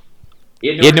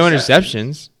 He had no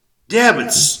interceptions. Yeah,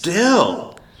 but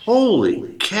still,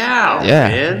 holy cow, Yeah.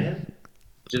 man!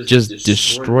 Just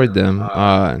destroyed them.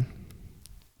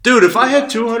 Dude, if I had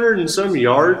 200 and some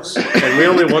yards and we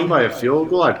only won by a field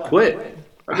goal, I'd quit.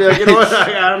 I'd be like, you know what?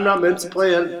 I'm not meant to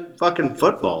play fucking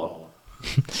football.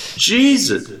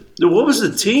 Jesus. Dude, what was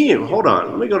the team? Hold on.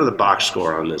 Let me go to the box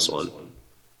score on this one.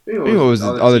 What was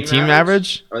the team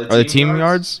average? Or the team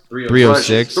yards?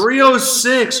 306.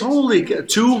 306. Holy cow.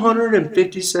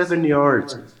 257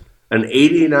 yards. An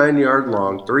 89-yard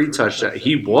long, 3 touchdowns.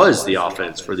 He was the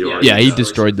offense for the Oregon. Yeah, he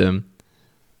destroyed them.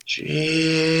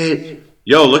 Shit.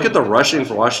 Yo, look at the rushing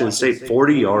for Washington State.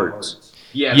 40 yards.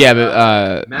 Yeah,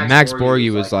 but Max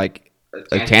Borghi was like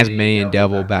a Tasmanian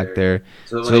devil back there.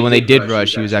 So when they did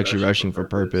rush, he was actually rushing for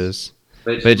purpose.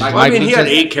 But just I mean, he had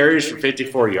 8 carries for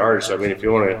 54 yards. So, I mean, if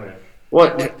you want to...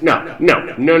 What? No.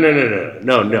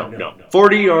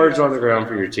 40 yards on the ground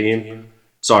for your team.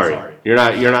 Sorry. You're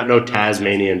not no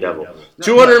Tasmanian devil.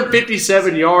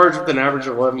 257 yards with an average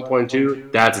of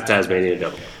 11.2. That's a Tasmanian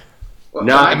devil.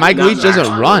 No, Mike Leach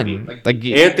doesn't run.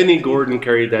 Anthony Gordon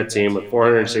carried that team with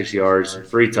 406 yards,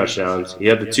 3 touchdowns. He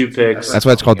had the 2 picks. That's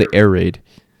why it's called the air raid.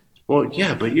 Well,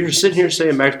 yeah, but you're sitting here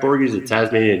saying Max Borghi's a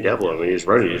Tasmanian devil. I mean, he's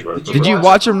running. Did you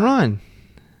watch him run?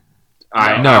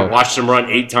 I watched him run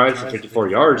 8 times for 54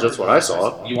 yards. That's what I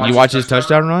saw. You watch his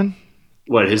touchdown run?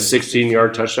 What, his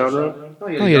 16-yard touchdown run? Oh,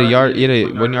 he had a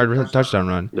 1-yard touchdown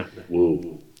run.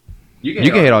 Whoa. You can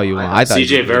hit all you want. I thought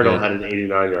CJ Verdell had an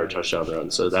 89-yard touchdown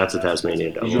run, so that's a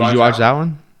Tasmanian devil. Did you watch that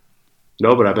one?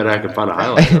 No, but I bet I can find a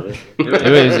highlight of it.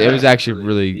 It was actually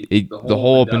really the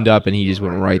hole opened up and he just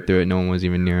went right through it. No one was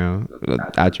even near him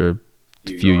after a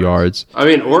few yards. I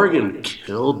mean, Oregon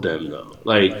killed them though.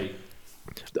 Like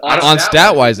on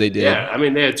stat wise, they did. Yeah, I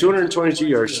mean they had 222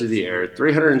 yards through the air,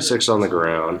 306 on the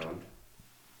ground.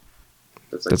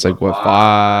 That's like what,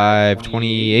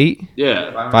 528?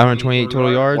 Yeah, 528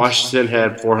 total yards. Washington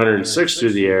had 406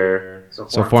 through the air.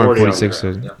 So 446.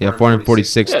 Yeah,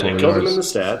 446 total yards. Yeah, they killed them in the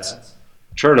stats.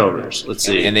 Turnovers. Let's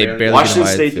see. And they barely Washington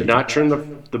State did not turn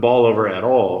the ball over at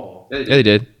all. Yeah, they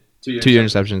did. 2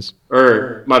 interceptions.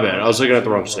 Or my bad, I was looking at the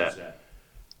wrong stat.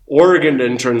 Oregon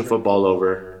didn't turn the football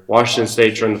over. Washington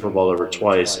State turned the football over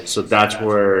twice. So that's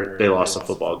where they lost the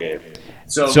football game.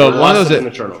 So one of those in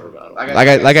the turnover battle.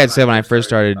 Like I said when I first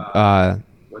started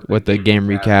with the game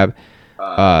recap,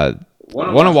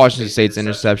 one of Washington State's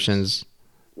interceptions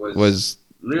was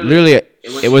literally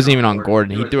it wasn't even on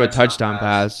Gordon. He threw a touchdown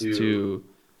pass to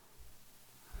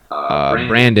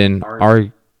Brandon.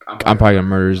 I'm probably gonna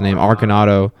murder his name.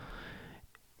 Arconato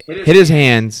hit his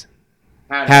hands,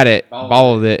 had it,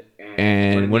 balled it,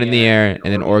 and went in the air,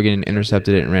 and then Oregon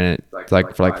intercepted it and ran it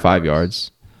for 5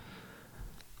 yards.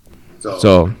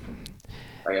 So,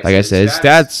 like I said, his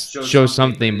stats show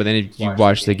something, but then if you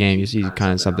watch the game, you see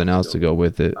kind of something else to go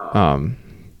with it. But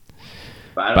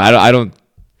I don't.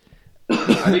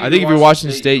 I think if you're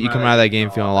Washington State, you come out of that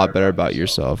game feeling a lot better about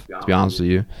yourself. To be honest with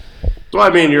you. Well, I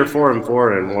mean, you're 4-4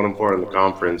 and 1-4 in the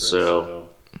conference, so.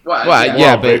 Well,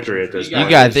 yeah, but victory at this point. You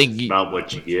gotta think about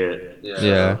what you get.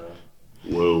 Yeah.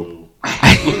 Whoa.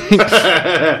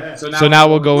 So now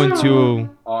we'll go into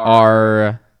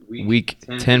our Week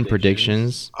 10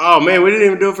 predictions. Oh man, we didn't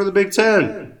even do it for the Big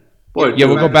Ten. Boy, yeah,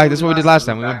 we'll go back. That's what we did last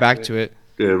time. We went back to it.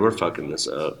 Dude, we're fucking this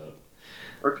up.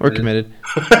 We're committed.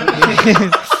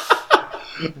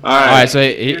 All right. So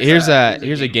here's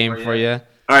a game for you. All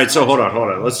right. So hold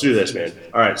on. Let's do this, man.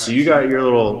 All right. So you got your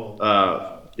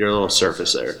little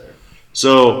surface there.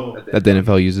 So that the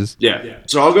NFL uses. Yeah.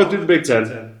 So I'll go through the Big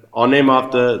Ten. I'll name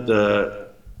off the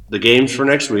games for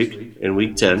next week in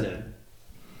Week 10.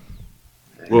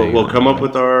 We'll come up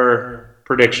with our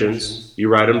predictions. You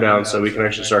write them down so we can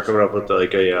actually start coming up with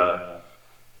like a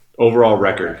overall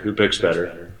record. Who picks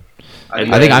better?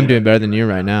 And I think then- I'm doing better than you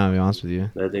right now, to be honest with you.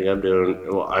 I think I'm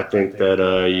doing well. I think that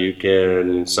you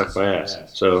can suck my ass.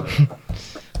 So,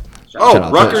 Shout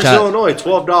out. Rutgers, Shout out. Illinois,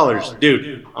 $12,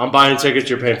 dude. I'm buying tickets.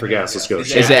 You're paying for gas. Let's go.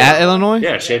 Is it at Illinois?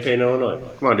 Yeah, Champaign, Illinois.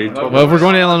 Come on, dude. $12. Well, if we're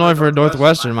going to Illinois for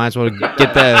Northwestern, might as well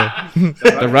get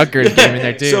the Rutgers game in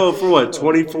there too. So for what?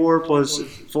 24 plus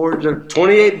 4,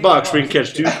 $28. We can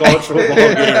catch 2 college football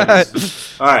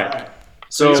games. All right.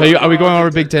 So Are we going over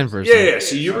Big Ten first? yeah.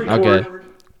 So you record. Okay.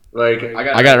 Like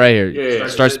I got it right here. Yeah.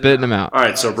 Start spitting them out. All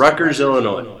right, so Rutgers,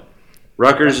 Illinois.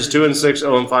 Rutgers is 2-6,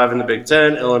 0-5 in the Big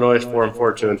Ten. Illinois is 4-4,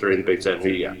 2-3 in the Big Ten. Who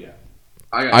you got?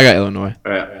 I got Illinois.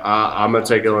 All right, I'm gonna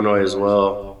take Illinois as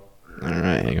well. All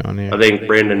right, hang on here. I think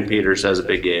Brandon Peters has a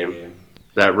big game.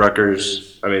 That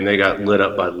Rutgers, I mean, they got lit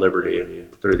up by Liberty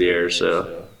through the air,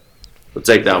 so we'll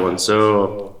take that one.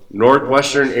 So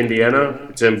Northwestern, Indiana.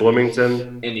 It's in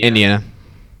Bloomington. Indiana.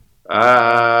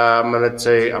 I'm gonna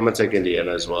take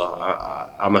Indiana as well.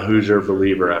 I'm a Hoosier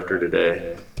believer after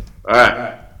today. All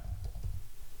right.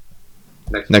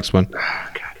 Next one.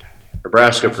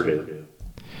 Nebraska, Purdue.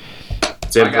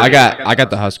 It's in I got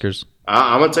the Huskers.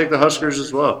 I'm gonna take the Huskers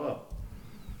as well.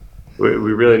 We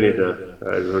really need to.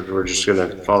 We're just gonna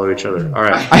follow each other. All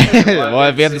right. Well,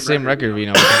 if we have the same record, we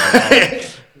know.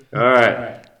 All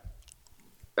right.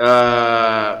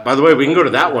 By the way, we can go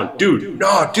to that one, dude.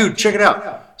 No, dude, check it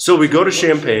out. So we go to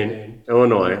Champaign,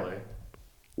 Illinois.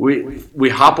 We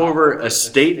hop over a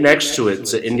state next to it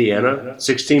to Indiana.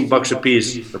 $16 a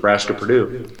piece. Nebraska,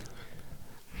 Purdue.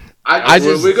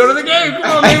 We go to the game. Come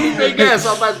on, man. Big gas.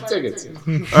 I'll buy the tickets.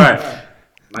 All right.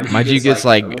 My G gets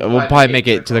like we'll probably make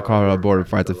it to the Colorado border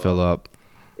before I have to fill up,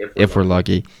 if we're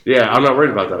lucky. Yeah, I'm not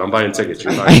worried about that. I'm buying tickets.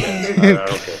 You're buying tickets. I don't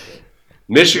care.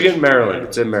 Michigan, Maryland.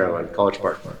 It's in Maryland. College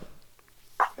Park.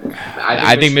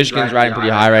 I think Michigan's riding pretty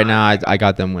high right now. I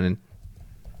got them winning.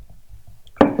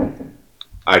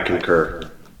 I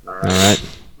concur. All right.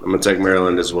 I'm going to take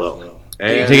Maryland as well. You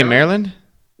And taking Maryland?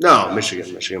 No,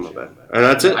 Michigan, my bad. And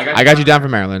that's it. I got you down for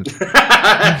Maryland.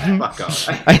 Fuck off.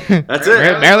 That's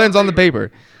it. Maryland's on the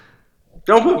paper.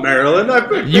 Don't put Maryland.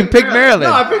 You picked Maryland.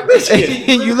 No, I picked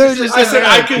Michigan. You literally just I said said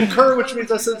I Maryland. concur, which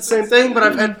means I said the same thing, but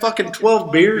I've had fucking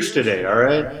 12 beers today, all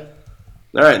right?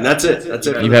 All right, and that's it. That's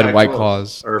it. for You've the had White Pac-12.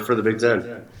 Claws. Or for the Big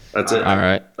Ten. That's it. All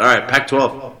right. All right,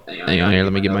 Pac-12. Hang on here.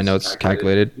 Let me get my notes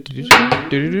calculated. You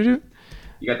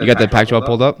got the Pac-12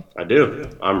 pulled up? I do.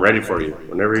 I'm ready for you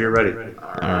whenever you're ready.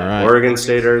 All right. Oregon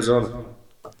State, Arizona.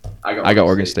 I got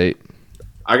Oregon State.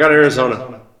 I got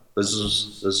Arizona. This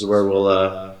is where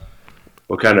we'll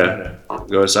kind of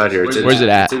go aside here. Where's it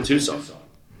at? It's in Tucson.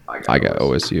 I got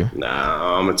OSU.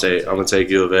 Nah, I'm gonna take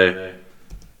U of A.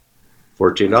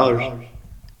 $14.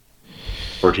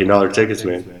 $14 tickets,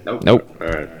 man. Nope. All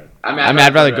right. I mean,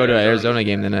 I'd rather go to an Arizona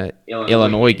game than an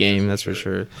Illinois game. That's for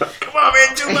sure. Come on,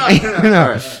 man, too much. All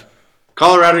right.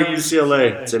 Colorado,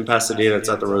 UCLA. It's in Pasadena. It's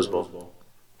at the Rose Bowl.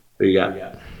 Who you got?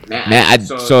 Man,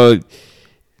 so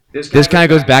this kind of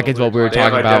goes back into what we were They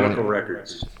have talking about. identical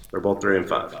records. They're both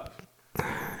 3-5.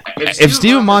 If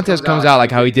Steven Montez comes out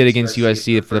like how he did against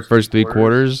USC for the first 3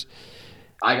 quarters,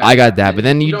 I got that. But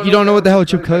then you don't know what the hell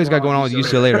Chip Kelly's got going on with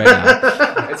UCLA right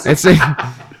now. It's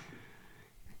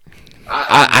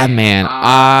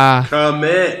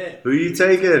Commit. Who you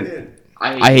taking?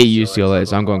 I hate UCLA,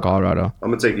 so I'm going Colorado. I'm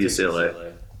gonna take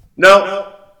UCLA.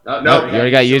 No. You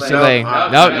already got UCLA. No,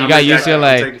 No, you got I'm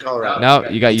UCLA. taking Colorado. No,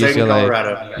 you got I'm taking UCLA.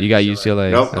 Colorado. You got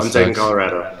UCLA. Nope, That I'm taking sucks.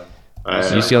 Colorado.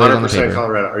 UCLA on the 100% paper.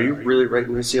 Colorado. Are you really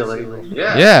rating UCLA?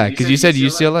 Yeah, because you said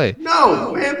UCLA.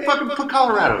 No, man, fucking put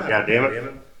Colorado. God damn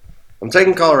it. I'm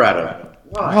taking Colorado.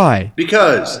 Why?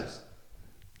 Because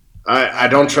I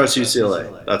don't trust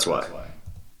UCLA. That's why.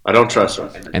 I don't trust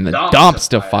them. And the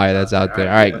dumpster fire that's out there.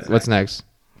 All right, what's next?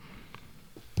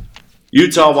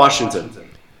 Utah, Washington.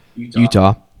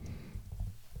 Utah.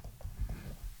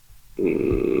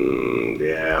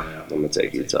 Yeah, I'm going to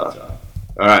take Utah.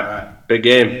 All right, big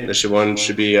game. This one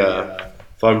should be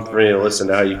fun for me to listen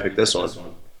to how you pick this one.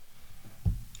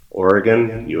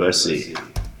 Oregon, USC.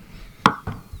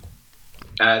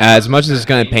 As much as it's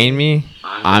going to pain me,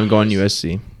 I'm going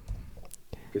USC.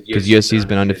 Because USC's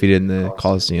been undefeated in the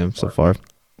Coliseum so far.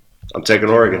 I'm taking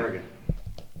Oregon.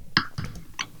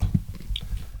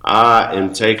 I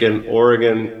am taking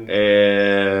Oregon,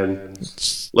 and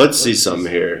let's see something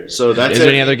here. So that's Is it. there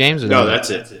any other games? Or No, that's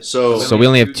it. So we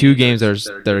only have 2 games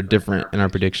that are different in our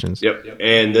predictions. yep.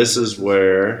 And this is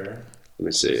where, let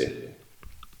me see.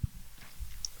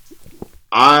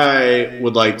 I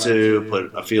would like to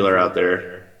put a feeler out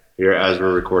there here as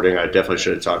we're recording. I definitely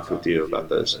should have talked with you about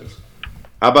this.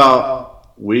 How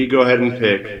about we go ahead and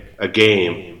pick a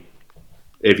game?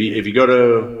 If you go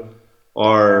to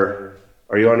our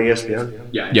Are you on ESPN?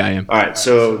 Yeah, Yeah, I am. All right,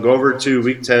 so go over to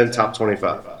Week 10, top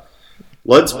 25.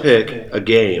 Let's pick a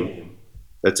game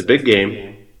that's a big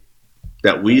game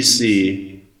that we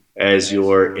see as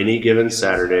your any given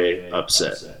Saturday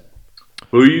upset.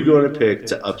 Who are you going to pick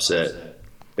to upset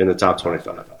in the top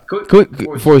 25?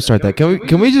 Before we start that,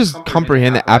 can we just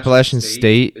comprehend that Appalachian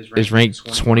State is ranked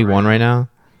 21 right now?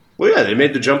 Well, yeah, they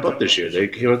made the jump up this year. They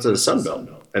went to the Sun Belt,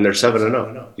 and they're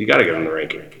 7-0. You got to give them the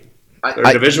ranking. They're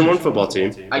a Division I football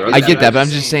team. I get that, but I'm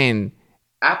just saying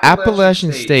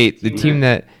Appalachian State, the team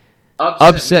that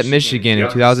upset Michigan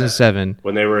in 2007,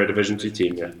 when they were a Division II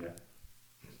team, yeah.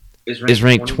 is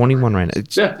ranked 21 right now.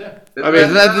 Yeah. I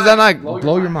mean, does that not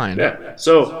blow your mind? Yeah.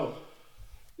 So,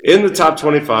 in the top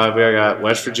 25, we got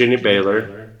West Virginia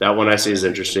Baylor. That one I see is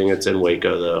interesting. It's in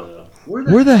Waco, though.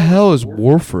 Where the hell is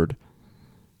Warford?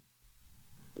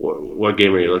 What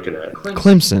game are you looking at?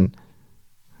 Clemson.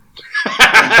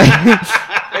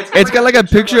 It's got like a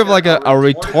picture of like a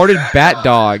retarded bat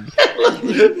dog.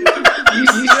 You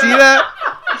see that?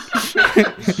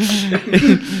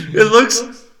 It looks.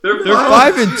 They're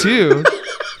 5-2.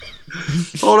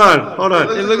 Hold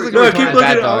on. It looks like No, a keep retarded looking.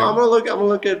 bat dog. I'm gonna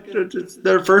look at.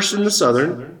 They're first in the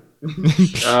Southern.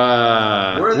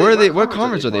 Where are they? What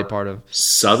conference are they a part of?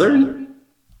 Southern?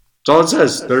 That's all it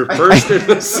says. They're first in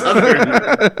the Southern.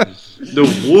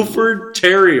 The Wolford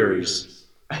Terriers.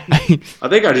 I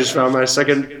think I just found my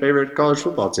second favorite college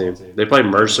football team. They play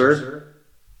Mercer.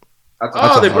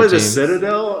 They play the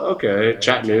Citadel? Okay.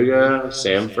 Chattanooga,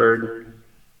 Samford,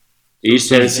 East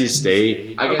Tennessee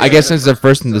State. I guess since they're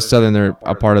first in the Southern, they're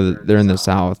a part of. They're in the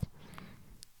South.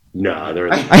 No,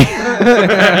 they're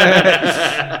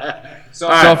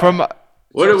So from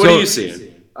What are you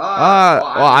seeing?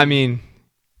 well, I mean,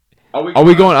 are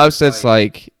we going upsets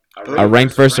like a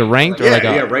ranked versus a ranked, or like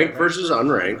a? ranked versus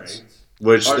unranked.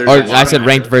 Which Or I said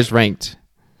ranked versus ranked.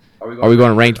 Are we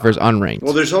going ranked versus unranked?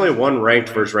 Well, there's only one ranked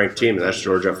versus ranked team, and that's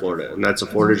Georgia, Florida, and that's a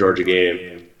Florida-Georgia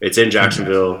game. It's in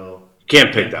Jacksonville. You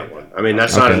can't pick that one. I mean,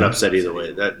 that's not an upset either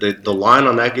way. That the line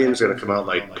on that game is going to come out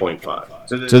like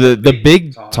 0.5. So the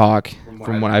big talk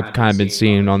from what I've kind of been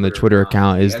seeing on the Twitter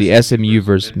account is the SMU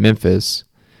versus Memphis.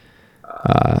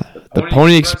 The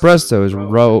Pony Express though is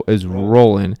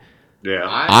rolling.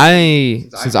 Yeah.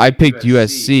 Since I picked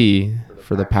USC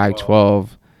for the Pac-12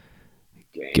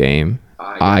 game,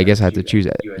 I guess I have to choose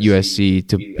USC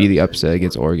to be the upset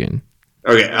against Oregon.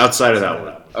 Okay, outside of that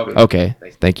one. Okay,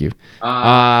 thank you.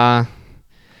 I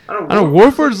don't know.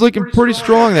 Warford's looking pretty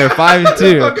strong there,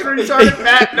 5-2. Fucking retarded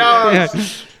bat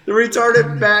dogs. The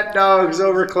retarded bat dogs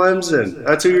over Clemson.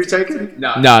 That's who you're taking? No.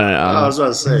 I was about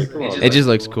to say. Come on. It just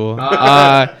looks cool.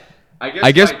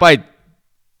 I guess by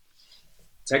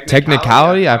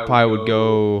technicality, I probably would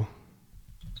go.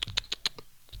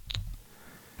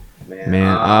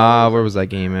 Man, where was that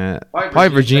game at? Probably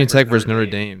Virginia Tech versus Notre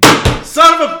Dame.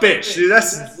 Son of a bitch, dude.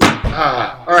 That's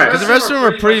all right. Because the rest of them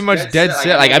are pretty much dead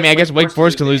set. Like, I mean, I guess Wake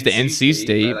Forest can lose to NC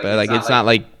State, but like, it's not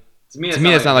like to me,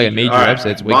 it's not like a major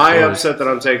upset. It's Wake My Forest. upset that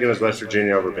I'm taking is West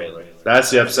Virginia over Baylor.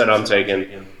 That's the upset I'm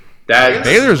taking.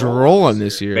 Baylor's rolling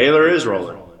this year. Baylor is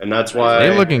rolling, and that's why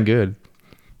They're looking good.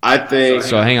 I think.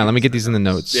 So hang on, let me get these in the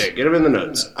notes. Yeah, get them in the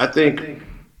notes. I think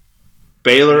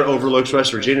Baylor overlooks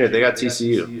West Virginia. They got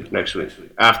TCU next week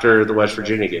after the West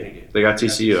Virginia game. They got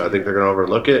TCU. I think they're going to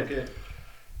overlook it.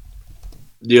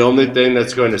 The only thing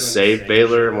that's going to save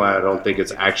Baylor and why I don't think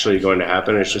it's actually going to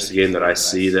happen, it's just a game that I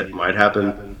see that might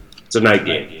happen. It's a night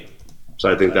game.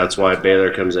 So I think that's why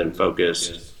Baylor comes in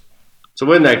focused to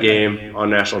win that game on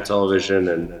national television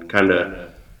and kind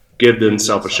of give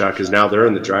themselves a shot because now they're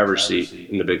in the driver's seat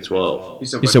in the Big 12.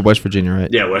 You said West Virginia, right?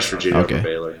 Yeah, West Virginia over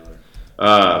Baylor.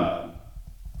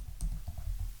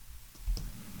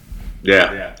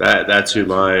 Yeah, that's who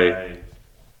my...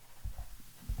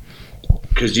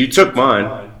 Because you took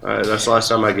mine. That's the last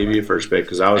time I gave you a first pick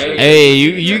because I was... Hey,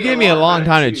 you gave me a long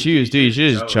time to choose, dude. You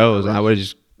should have just chose. I would have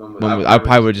just... I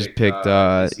probably would have just picked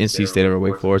NC State over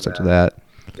Wake Forest after that.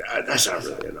 That's not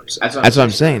really an upset. That's what I'm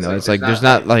saying, though. It's like there's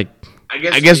not like...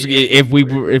 I guess if we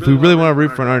really want to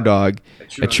root for an underdog,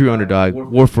 a true underdog,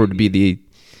 Warford would be the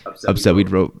upset we'd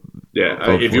vote.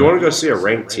 Yeah, if you want to go see a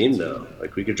ranked team, though,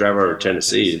 like we could drive over to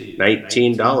Tennessee,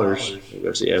 $19,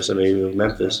 go see SMU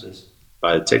Memphis.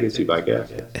 Buy the tickets, you buy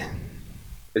gas.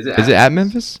 Is it at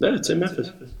Memphis? No, it's in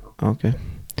Memphis. Okay.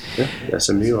 Yeah,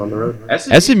 SMU on the road.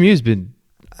 SMU's been...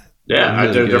 Yeah,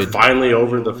 really they're good. finally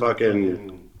over the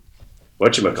fucking...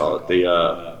 Whatchamacallit,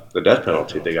 the death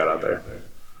penalty they got out there.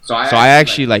 So I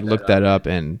actually like looked that up,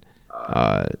 and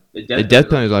the death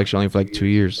penalty was actually only for like 2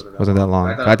 years. It wasn't that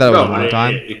long. I thought it was a long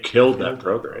time. It killed that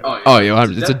program. Oh, yeah,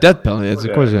 it's a death penalty. Of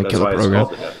course it's going to That's kill why a it's program.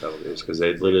 called the death penalty, because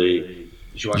they literally...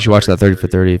 You should watch that 30 for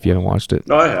 30 if you haven't watched it.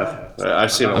 No, I have.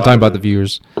 I've seen it. I'm talking about the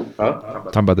viewers. Huh? I'm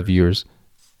talking about the viewers.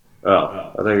 Oh,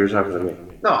 I thought you were talking to me.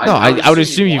 No, I would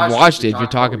assume you've watched it if you're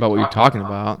talking about what you're talking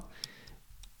about.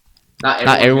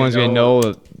 Not everyone's going to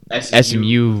know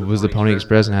SMU was the Pony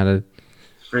Express and had a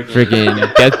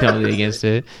freaking death penalty against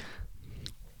it.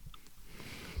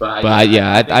 But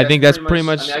yeah, I think that's pretty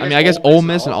much. I mean, I guess Ole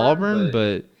Miss and Auburn,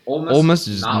 but Ole Miss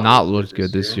has not looked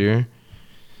good this year.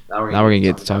 Now we're gonna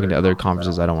get to talking to other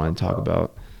conferences I don't want to talk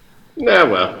about. Yeah,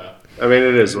 well, I mean,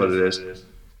 it is what it is.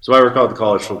 That's why we're called the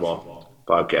College Football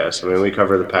Podcast. I mean, we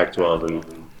cover the Pac-12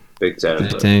 and Big Ten.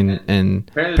 Big Ten and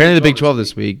apparently the Big 12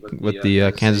 this week with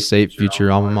the Kansas State future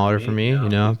alma mater for me. You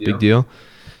know, big deal.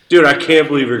 Dude, I can't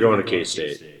believe you're going to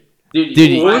K-State.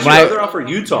 Dude, what was your other offer?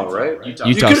 Utah, right?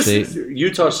 Utah State.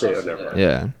 Utah State. Oh, never mind.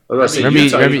 Yeah. I was about to say,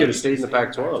 Utah, you could have stayed in the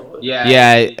Pac-12. But.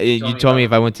 Yeah. You told me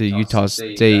if I went to Utah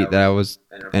State that I was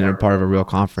in a part of a real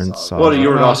conference. So well, you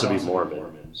would also be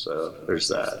Mormon, so there's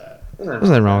that. There's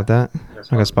nothing wrong with that.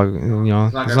 It's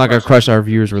not gonna crush our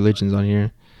viewers' religions on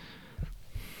here.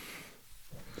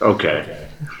 Okay.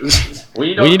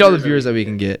 We need all the viewers that we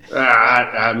can get.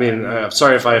 I mean, I'm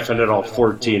sorry if I offended all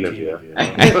 14 of you.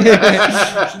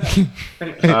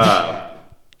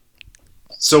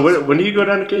 So when do you go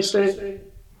down to K-State?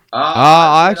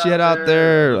 I'll actually head out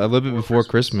there a little bit before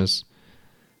Christmas.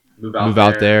 Move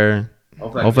out there.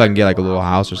 Hopefully I can get like a little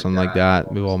house or something like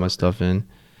that. Move all my stuff in.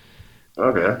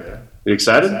 Okay. You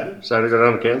excited? Excited to go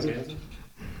down to Kansas?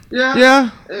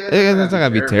 Yeah. It's not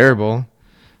going to be terrible.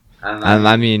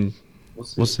 I mean,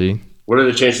 we'll see. What are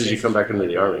the chances you come back into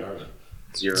the Army?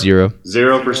 0%.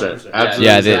 0%. Absolutely.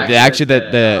 Yeah,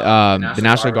 the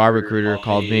National Guard recruiter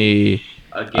called me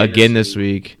again this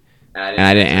week, and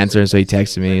I didn't answer, and so he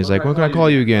texted me. He was like, when can I call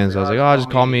you again? So I was like, oh,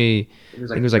 just call me. I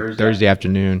think it was like Thursday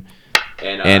afternoon.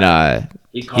 And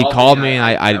he called me, and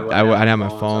I didn't have my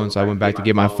phone, so I went back to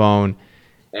get my phone.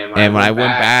 And when I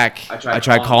went back, I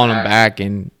tried calling him back,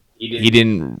 and he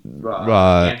didn't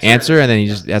answer, and then he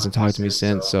just hasn't talked to me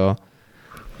since. So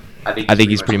I think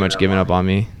he's pretty much given up on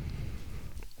me.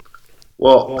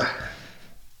 Well,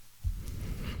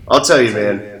 I'll tell you,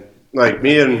 man. Like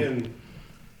me and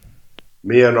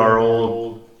our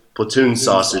old platoon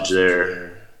sausage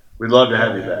there, we'd love to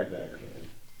have you back.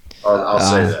 I'll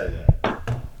say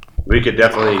that. We could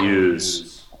definitely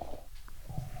use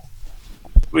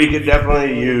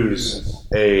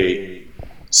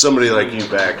somebody like you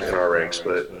back in our ranks,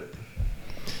 but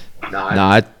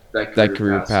that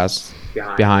career passed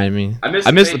behind me.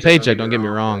 I missed the paycheck, don't get me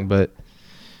wrong, but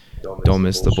don't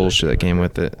miss the bullshit that came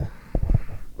with it.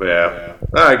 Yeah,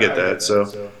 I get that. So,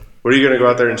 what are you going to go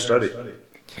out there and study?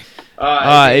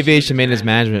 Aviation maintenance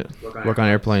management. Work on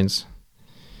airplanes.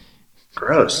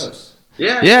 Gross.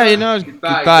 Yeah, you know,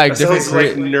 that sounds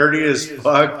like nerdy as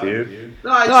fuck, dude. No,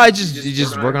 I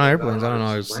just work on airplanes. I don't know.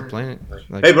 I was playing it.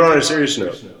 Hey, but on a serious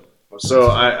note,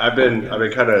 so I've been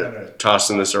kind of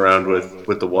tossing this around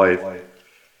with the wife,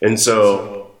 and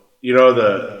so you know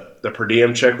the per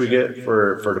diem check we get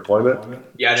for deployment.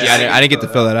 Yeah, I didn't get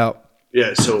to fill that out.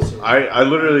 Yeah, so I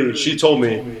literally, she told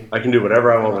me I can do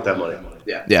whatever I want with that money.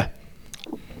 Yeah.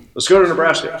 Let's go to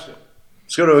Nebraska.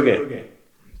 Let's go to a game.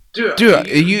 Dude,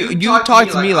 you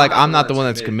talked to me like I'm not the one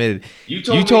that's committed.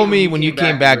 You told me when you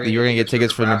came back that you were gonna get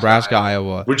tickets for Nebraska,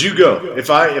 Iowa. Would you go? If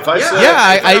I said,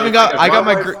 yeah, I got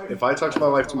my. If I talked to my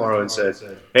wife tomorrow and said,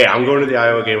 hey, I'm going to the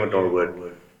Iowa game with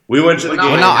Norwood. We went to the game.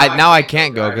 Well, now I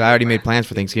can't go because I already made plans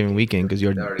for Thanksgiving weekend because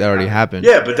that already happened.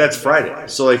 Yeah, but that's Friday,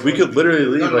 so like we could literally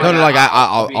leave.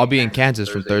 I'll be in Kansas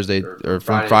from Thursday or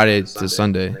from Friday to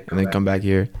Sunday and then come back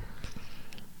here.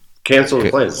 Cancel the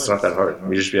plans. It's not that hard.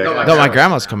 We just be like, no, my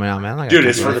grandma's coming out, man. Dude,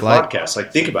 it's for the podcast.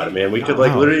 Like, think about it, man. We could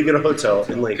literally get a hotel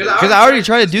in Lincoln. Because I already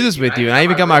tried to do this with you, and I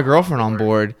even got my girlfriend on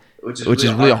board, which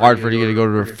is really hard for her to go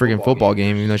to a freaking football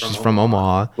game, even though she's from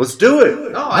Omaha. Let's do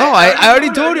it. No, I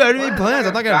already told you. I already made plans.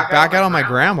 I'm not gonna back out on my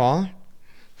grandma.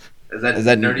 Is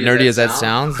that nerdy as that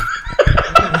sounds?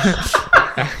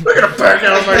 I'm not gonna back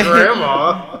out on my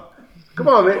grandma. Come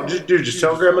on, man. Just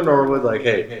tell Grandma Norwood, like,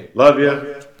 hey, love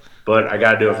you. But I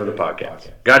gotta do it for the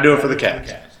podcast. Gotta do it for the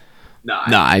cats. No,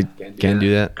 I can't do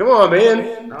that. Come on,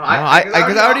 man.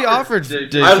 Because I already offered.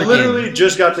 I literally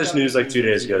just got this news like 2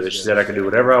 days ago that she said I can do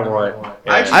whatever I want.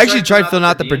 I actually tried filling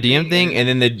out the per diem thing, and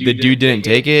then the dude didn't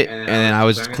take it, and then I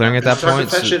was clearing at that point.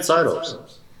 That shit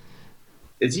Sidles.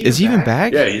 Is he even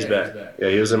back? Yeah, he's back. Yeah,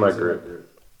 he was in my group.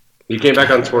 He came back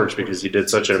on Torch because he did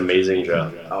such an amazing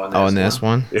job. Oh, in this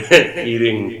one?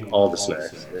 Eating all the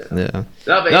snacks. Yeah.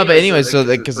 No, but anyway, so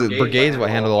because the brigades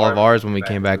handled all of ours when we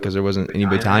came back because there wasn't any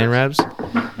battalion reps.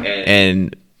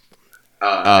 And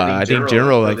I think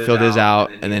General like filled his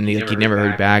out, and then he never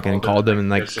heard back, and called them, and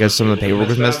like guess some of the paperwork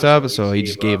was messed up, so he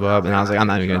just gave up. And I was like, I'm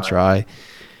not even gonna try.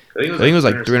 I think it was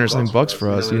like $300 something for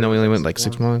us, even though we only went like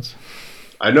 6 months.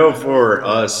 I know for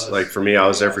us, like for me, I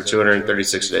was there for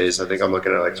 236 days. I think I'm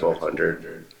looking at like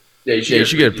 1,200. Yeah, you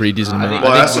should get a pretty decent amount.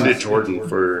 Well, I also did Jordan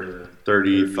for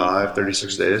 35,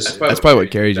 36 days. That's probably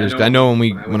what carries yours. I know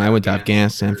when I went to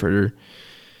Afghanistan for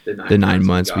the 9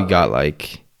 months, we got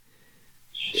like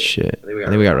shit. I think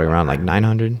we got right around like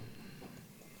 900.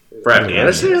 For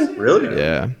Afghanistan? Really?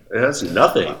 Yeah. That's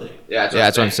nothing. Yeah,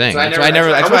 that's what I'm saying. How much did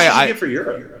you get for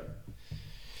Europe?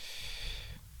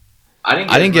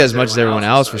 I didn't get as much as everyone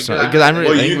else for some.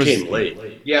 Because you came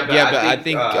late. Yeah, but I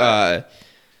think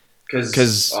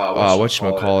because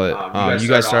whatchamacallit, you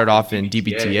guys started off in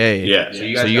DPTA. Yeah.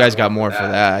 So you guys got more for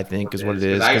that, I think, is what it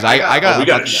is. Because I got we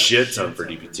got a shit ton for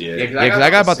DPTA. Yeah, because I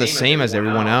got about the same as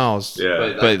everyone else.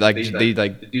 Yeah. But like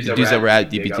the dudes that were at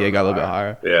DPTA got a little bit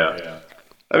higher. Yeah.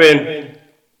 I mean,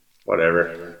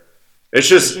 whatever. It's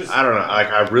just I don't know. Like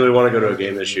I really want to go to a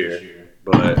game this year,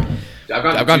 but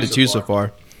I've gone to 2 so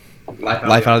far.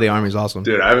 Life out of the Army is awesome.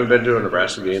 Dude, I haven't been to a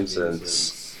Nebraska game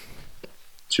since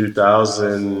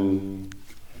 2000,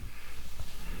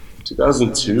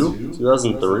 2002,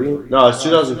 2003. No, it's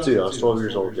 2002. I was 12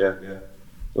 years old. Yeah,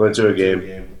 we went to a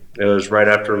game. It was right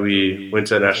after we went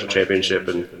to a national championship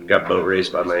and got boat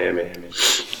raced by Miami.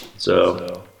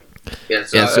 So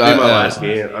that'd be my last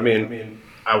game. I mean,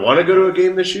 I want to go to a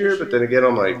game this year, but then again,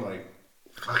 I'm like,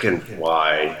 fucking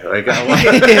why? Like,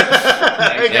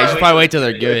 you should probably wait till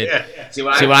they're good. Yeah. See,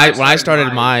 when I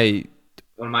started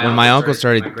when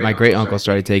my great uncle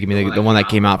started taking me, the one that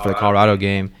came out for the Colorado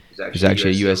game, was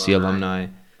actually a USC alumni.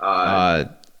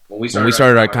 When we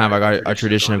started our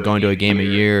tradition of going to a game a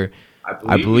year,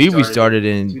 I believe we started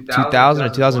in 2000 or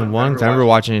 2001. Cause I remember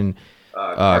watching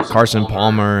Carson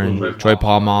Palmer and Troy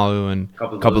Polamalu and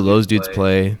a couple of those dudes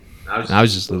play. And I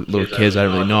was just little kids. I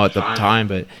didn't really know at the time,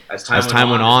 but as time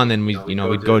went on, then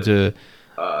we'd go to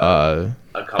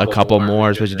a couple more,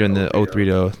 especially during the 03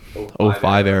 to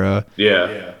 05 era.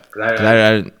 Yeah.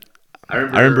 I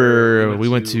remember we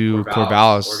went to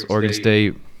Corvallis, Oregon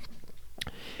State,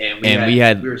 and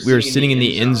we were sitting in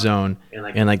the end zone,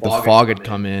 and like the fog had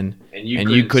come in, and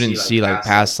you couldn't see like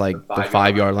past like the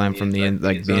 5-yard line from the end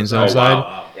zone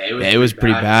side. Yeah, it was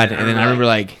pretty bad. And then I remember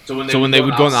like so when they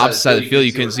would go on the opposite side of the field,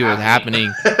 you couldn't see what was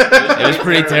happening. It was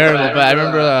pretty terrible. But I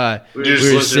remember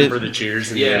we were sitting for the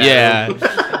cheers. Yeah.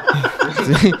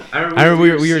 I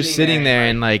remember we were sitting there,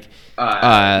 and like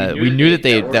we knew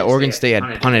that Oregon State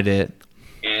had punted it,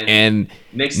 and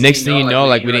next thing you know,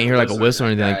 like we didn't hear like a whistle or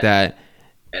anything like that,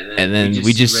 and then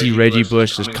we just see Reggie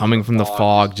Bush just coming from the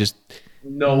fog, just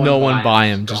no one by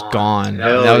him, just gone.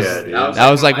 That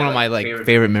was like one of my like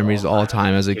favorite memories of all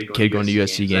time as a kid going to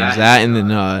USC games. That, and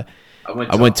then I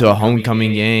went to a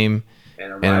homecoming game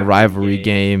and a rivalry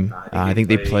game. I think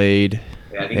they played.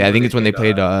 I think it's when they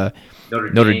played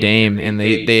Notre Dame, and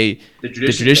the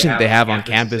tradition that they have on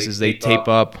campus is they tape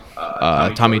up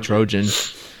Tommy Trojan,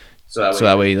 so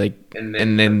that way like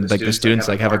and then like the students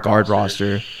like have a guard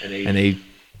roster, and they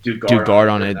do guard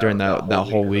on it during that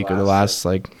whole week or the last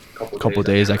like couple of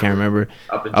days. I can't remember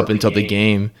up until the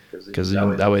game, because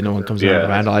that way no one comes out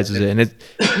and vandalizes it, and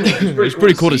it was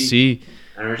pretty cool to see.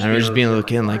 I remember just being a little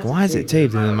kid like, why is it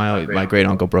taped? And then my great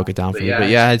uncle broke it down for me. But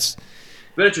yeah, it's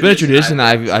been a tradition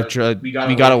that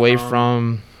we got away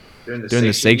from during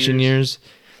the section years,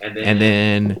 and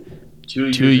then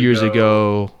 2 years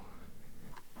ago.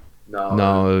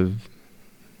 No,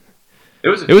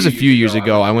 it was a few years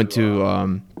ago. I went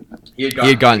to. He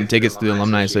had gotten tickets to the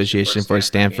Alumni Association for a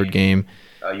Stanford game,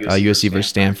 USC versus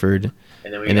Stanford,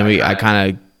 and then I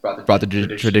kind of brought the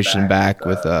tradition back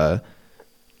with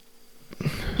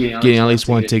getting at least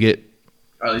one ticket,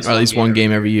 or at least one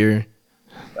game every year.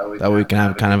 That way we can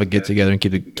have kind of a get together and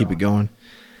keep it going.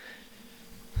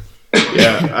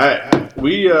 Yeah,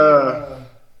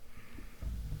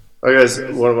 I guess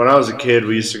when I was a kid,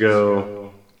 we used to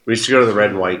go to the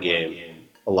red and white game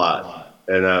a lot,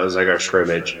 and that was like our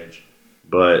scrimmage.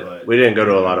 But we didn't go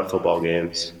to a lot of football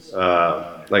games,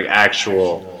 like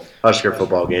actual Husker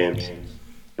football games.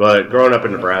 But growing up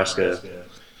in Nebraska,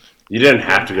 you didn't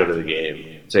have to go to the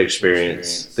game to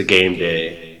experience the game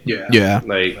day. Yeah.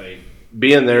 Like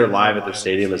being there live at the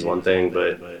stadium is one thing,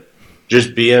 but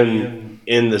just being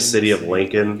in the city of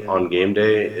Lincoln on game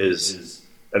day is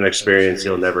an experience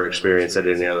you'll never experience at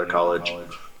any other college.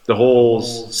 The whole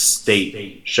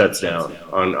state shuts down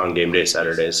on game day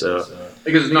Saturday. So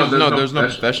because there's no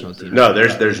professional team. No,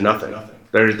 there's nothing.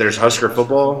 There's Husker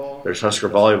football, there's Husker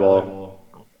volleyball,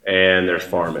 and there's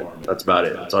farming. That's about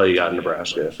it. That's all you got in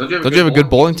Nebraska. Don't you have a good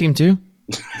bowling team too?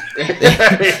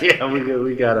 Yeah,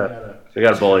 we got a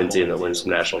bowling team that wins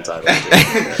some national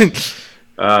titles.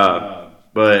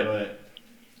 But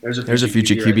There's a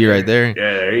future QB right there. yeah,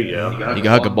 there you go. You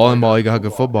can hug a bowling ball. You can hug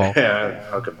a football. Yeah,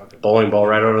 huck a bowling ball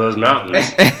right over those mountains.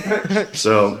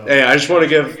 So, hey, I just want to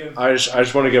give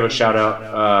a shout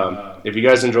out. If you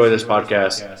guys enjoy this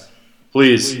podcast,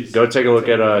 please go take a look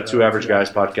at Two Average Guys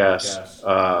podcast.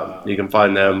 You can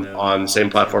find them on the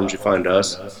same platforms you find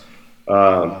us.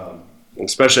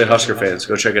 Especially Husker fans,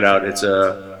 go check it out. It's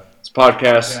a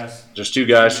podcast, just two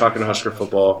guys talking Husker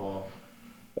football.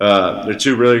 They're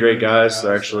two really great guys.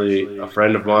 They're actually a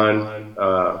friend of mine.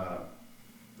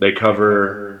 They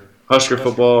cover Husker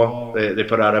football. They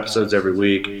put out episodes every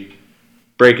week,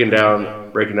 breaking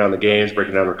down the games,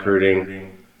 breaking down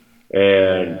recruiting,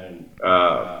 and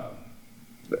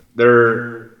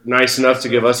they're nice enough to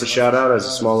give us a shout out as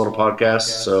a small little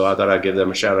podcast. So I thought I'd give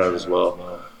them a shout out as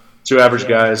well. Two Average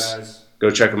Guys. Go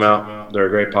check them out. They're a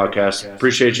great podcast.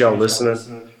 Appreciate y'all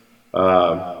listening.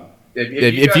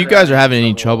 If you guys are having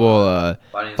any trouble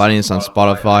finding us on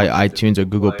Spotify, iTunes, or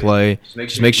Google Play,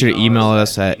 just make sure to email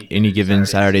us at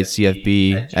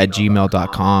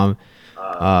anygivensaturday@gmail.com,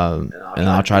 and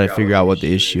I'll try to figure out what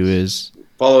the issue is.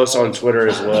 Follow us on Twitter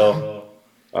as well.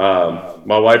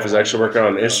 My wife is actually working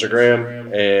on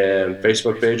Instagram and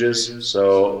Facebook pages,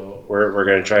 so we're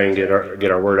going to try and get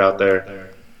our word out there.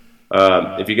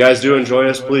 If you guys do enjoy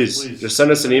us, please just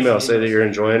send us an email, say that you're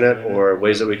enjoying it or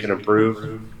ways that we can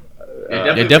improve.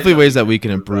 Definitely ways that we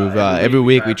can improve. Every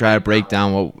week we try to break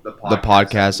down what the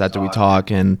podcast after we talk,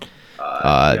 and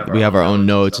we have our own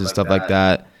notes and stuff like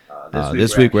that.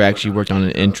 This week we're actually working on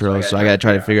an intro, so I got to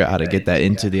try to figure out how to get that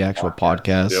into the actual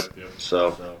podcast. Yep. So,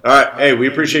 all right. Hey, we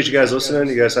appreciate you guys listening.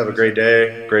 You guys have a great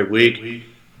day, great week.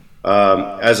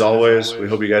 As always, we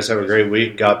hope you guys have a great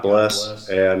week. God bless,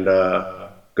 and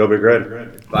go Big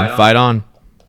Red. Fight on.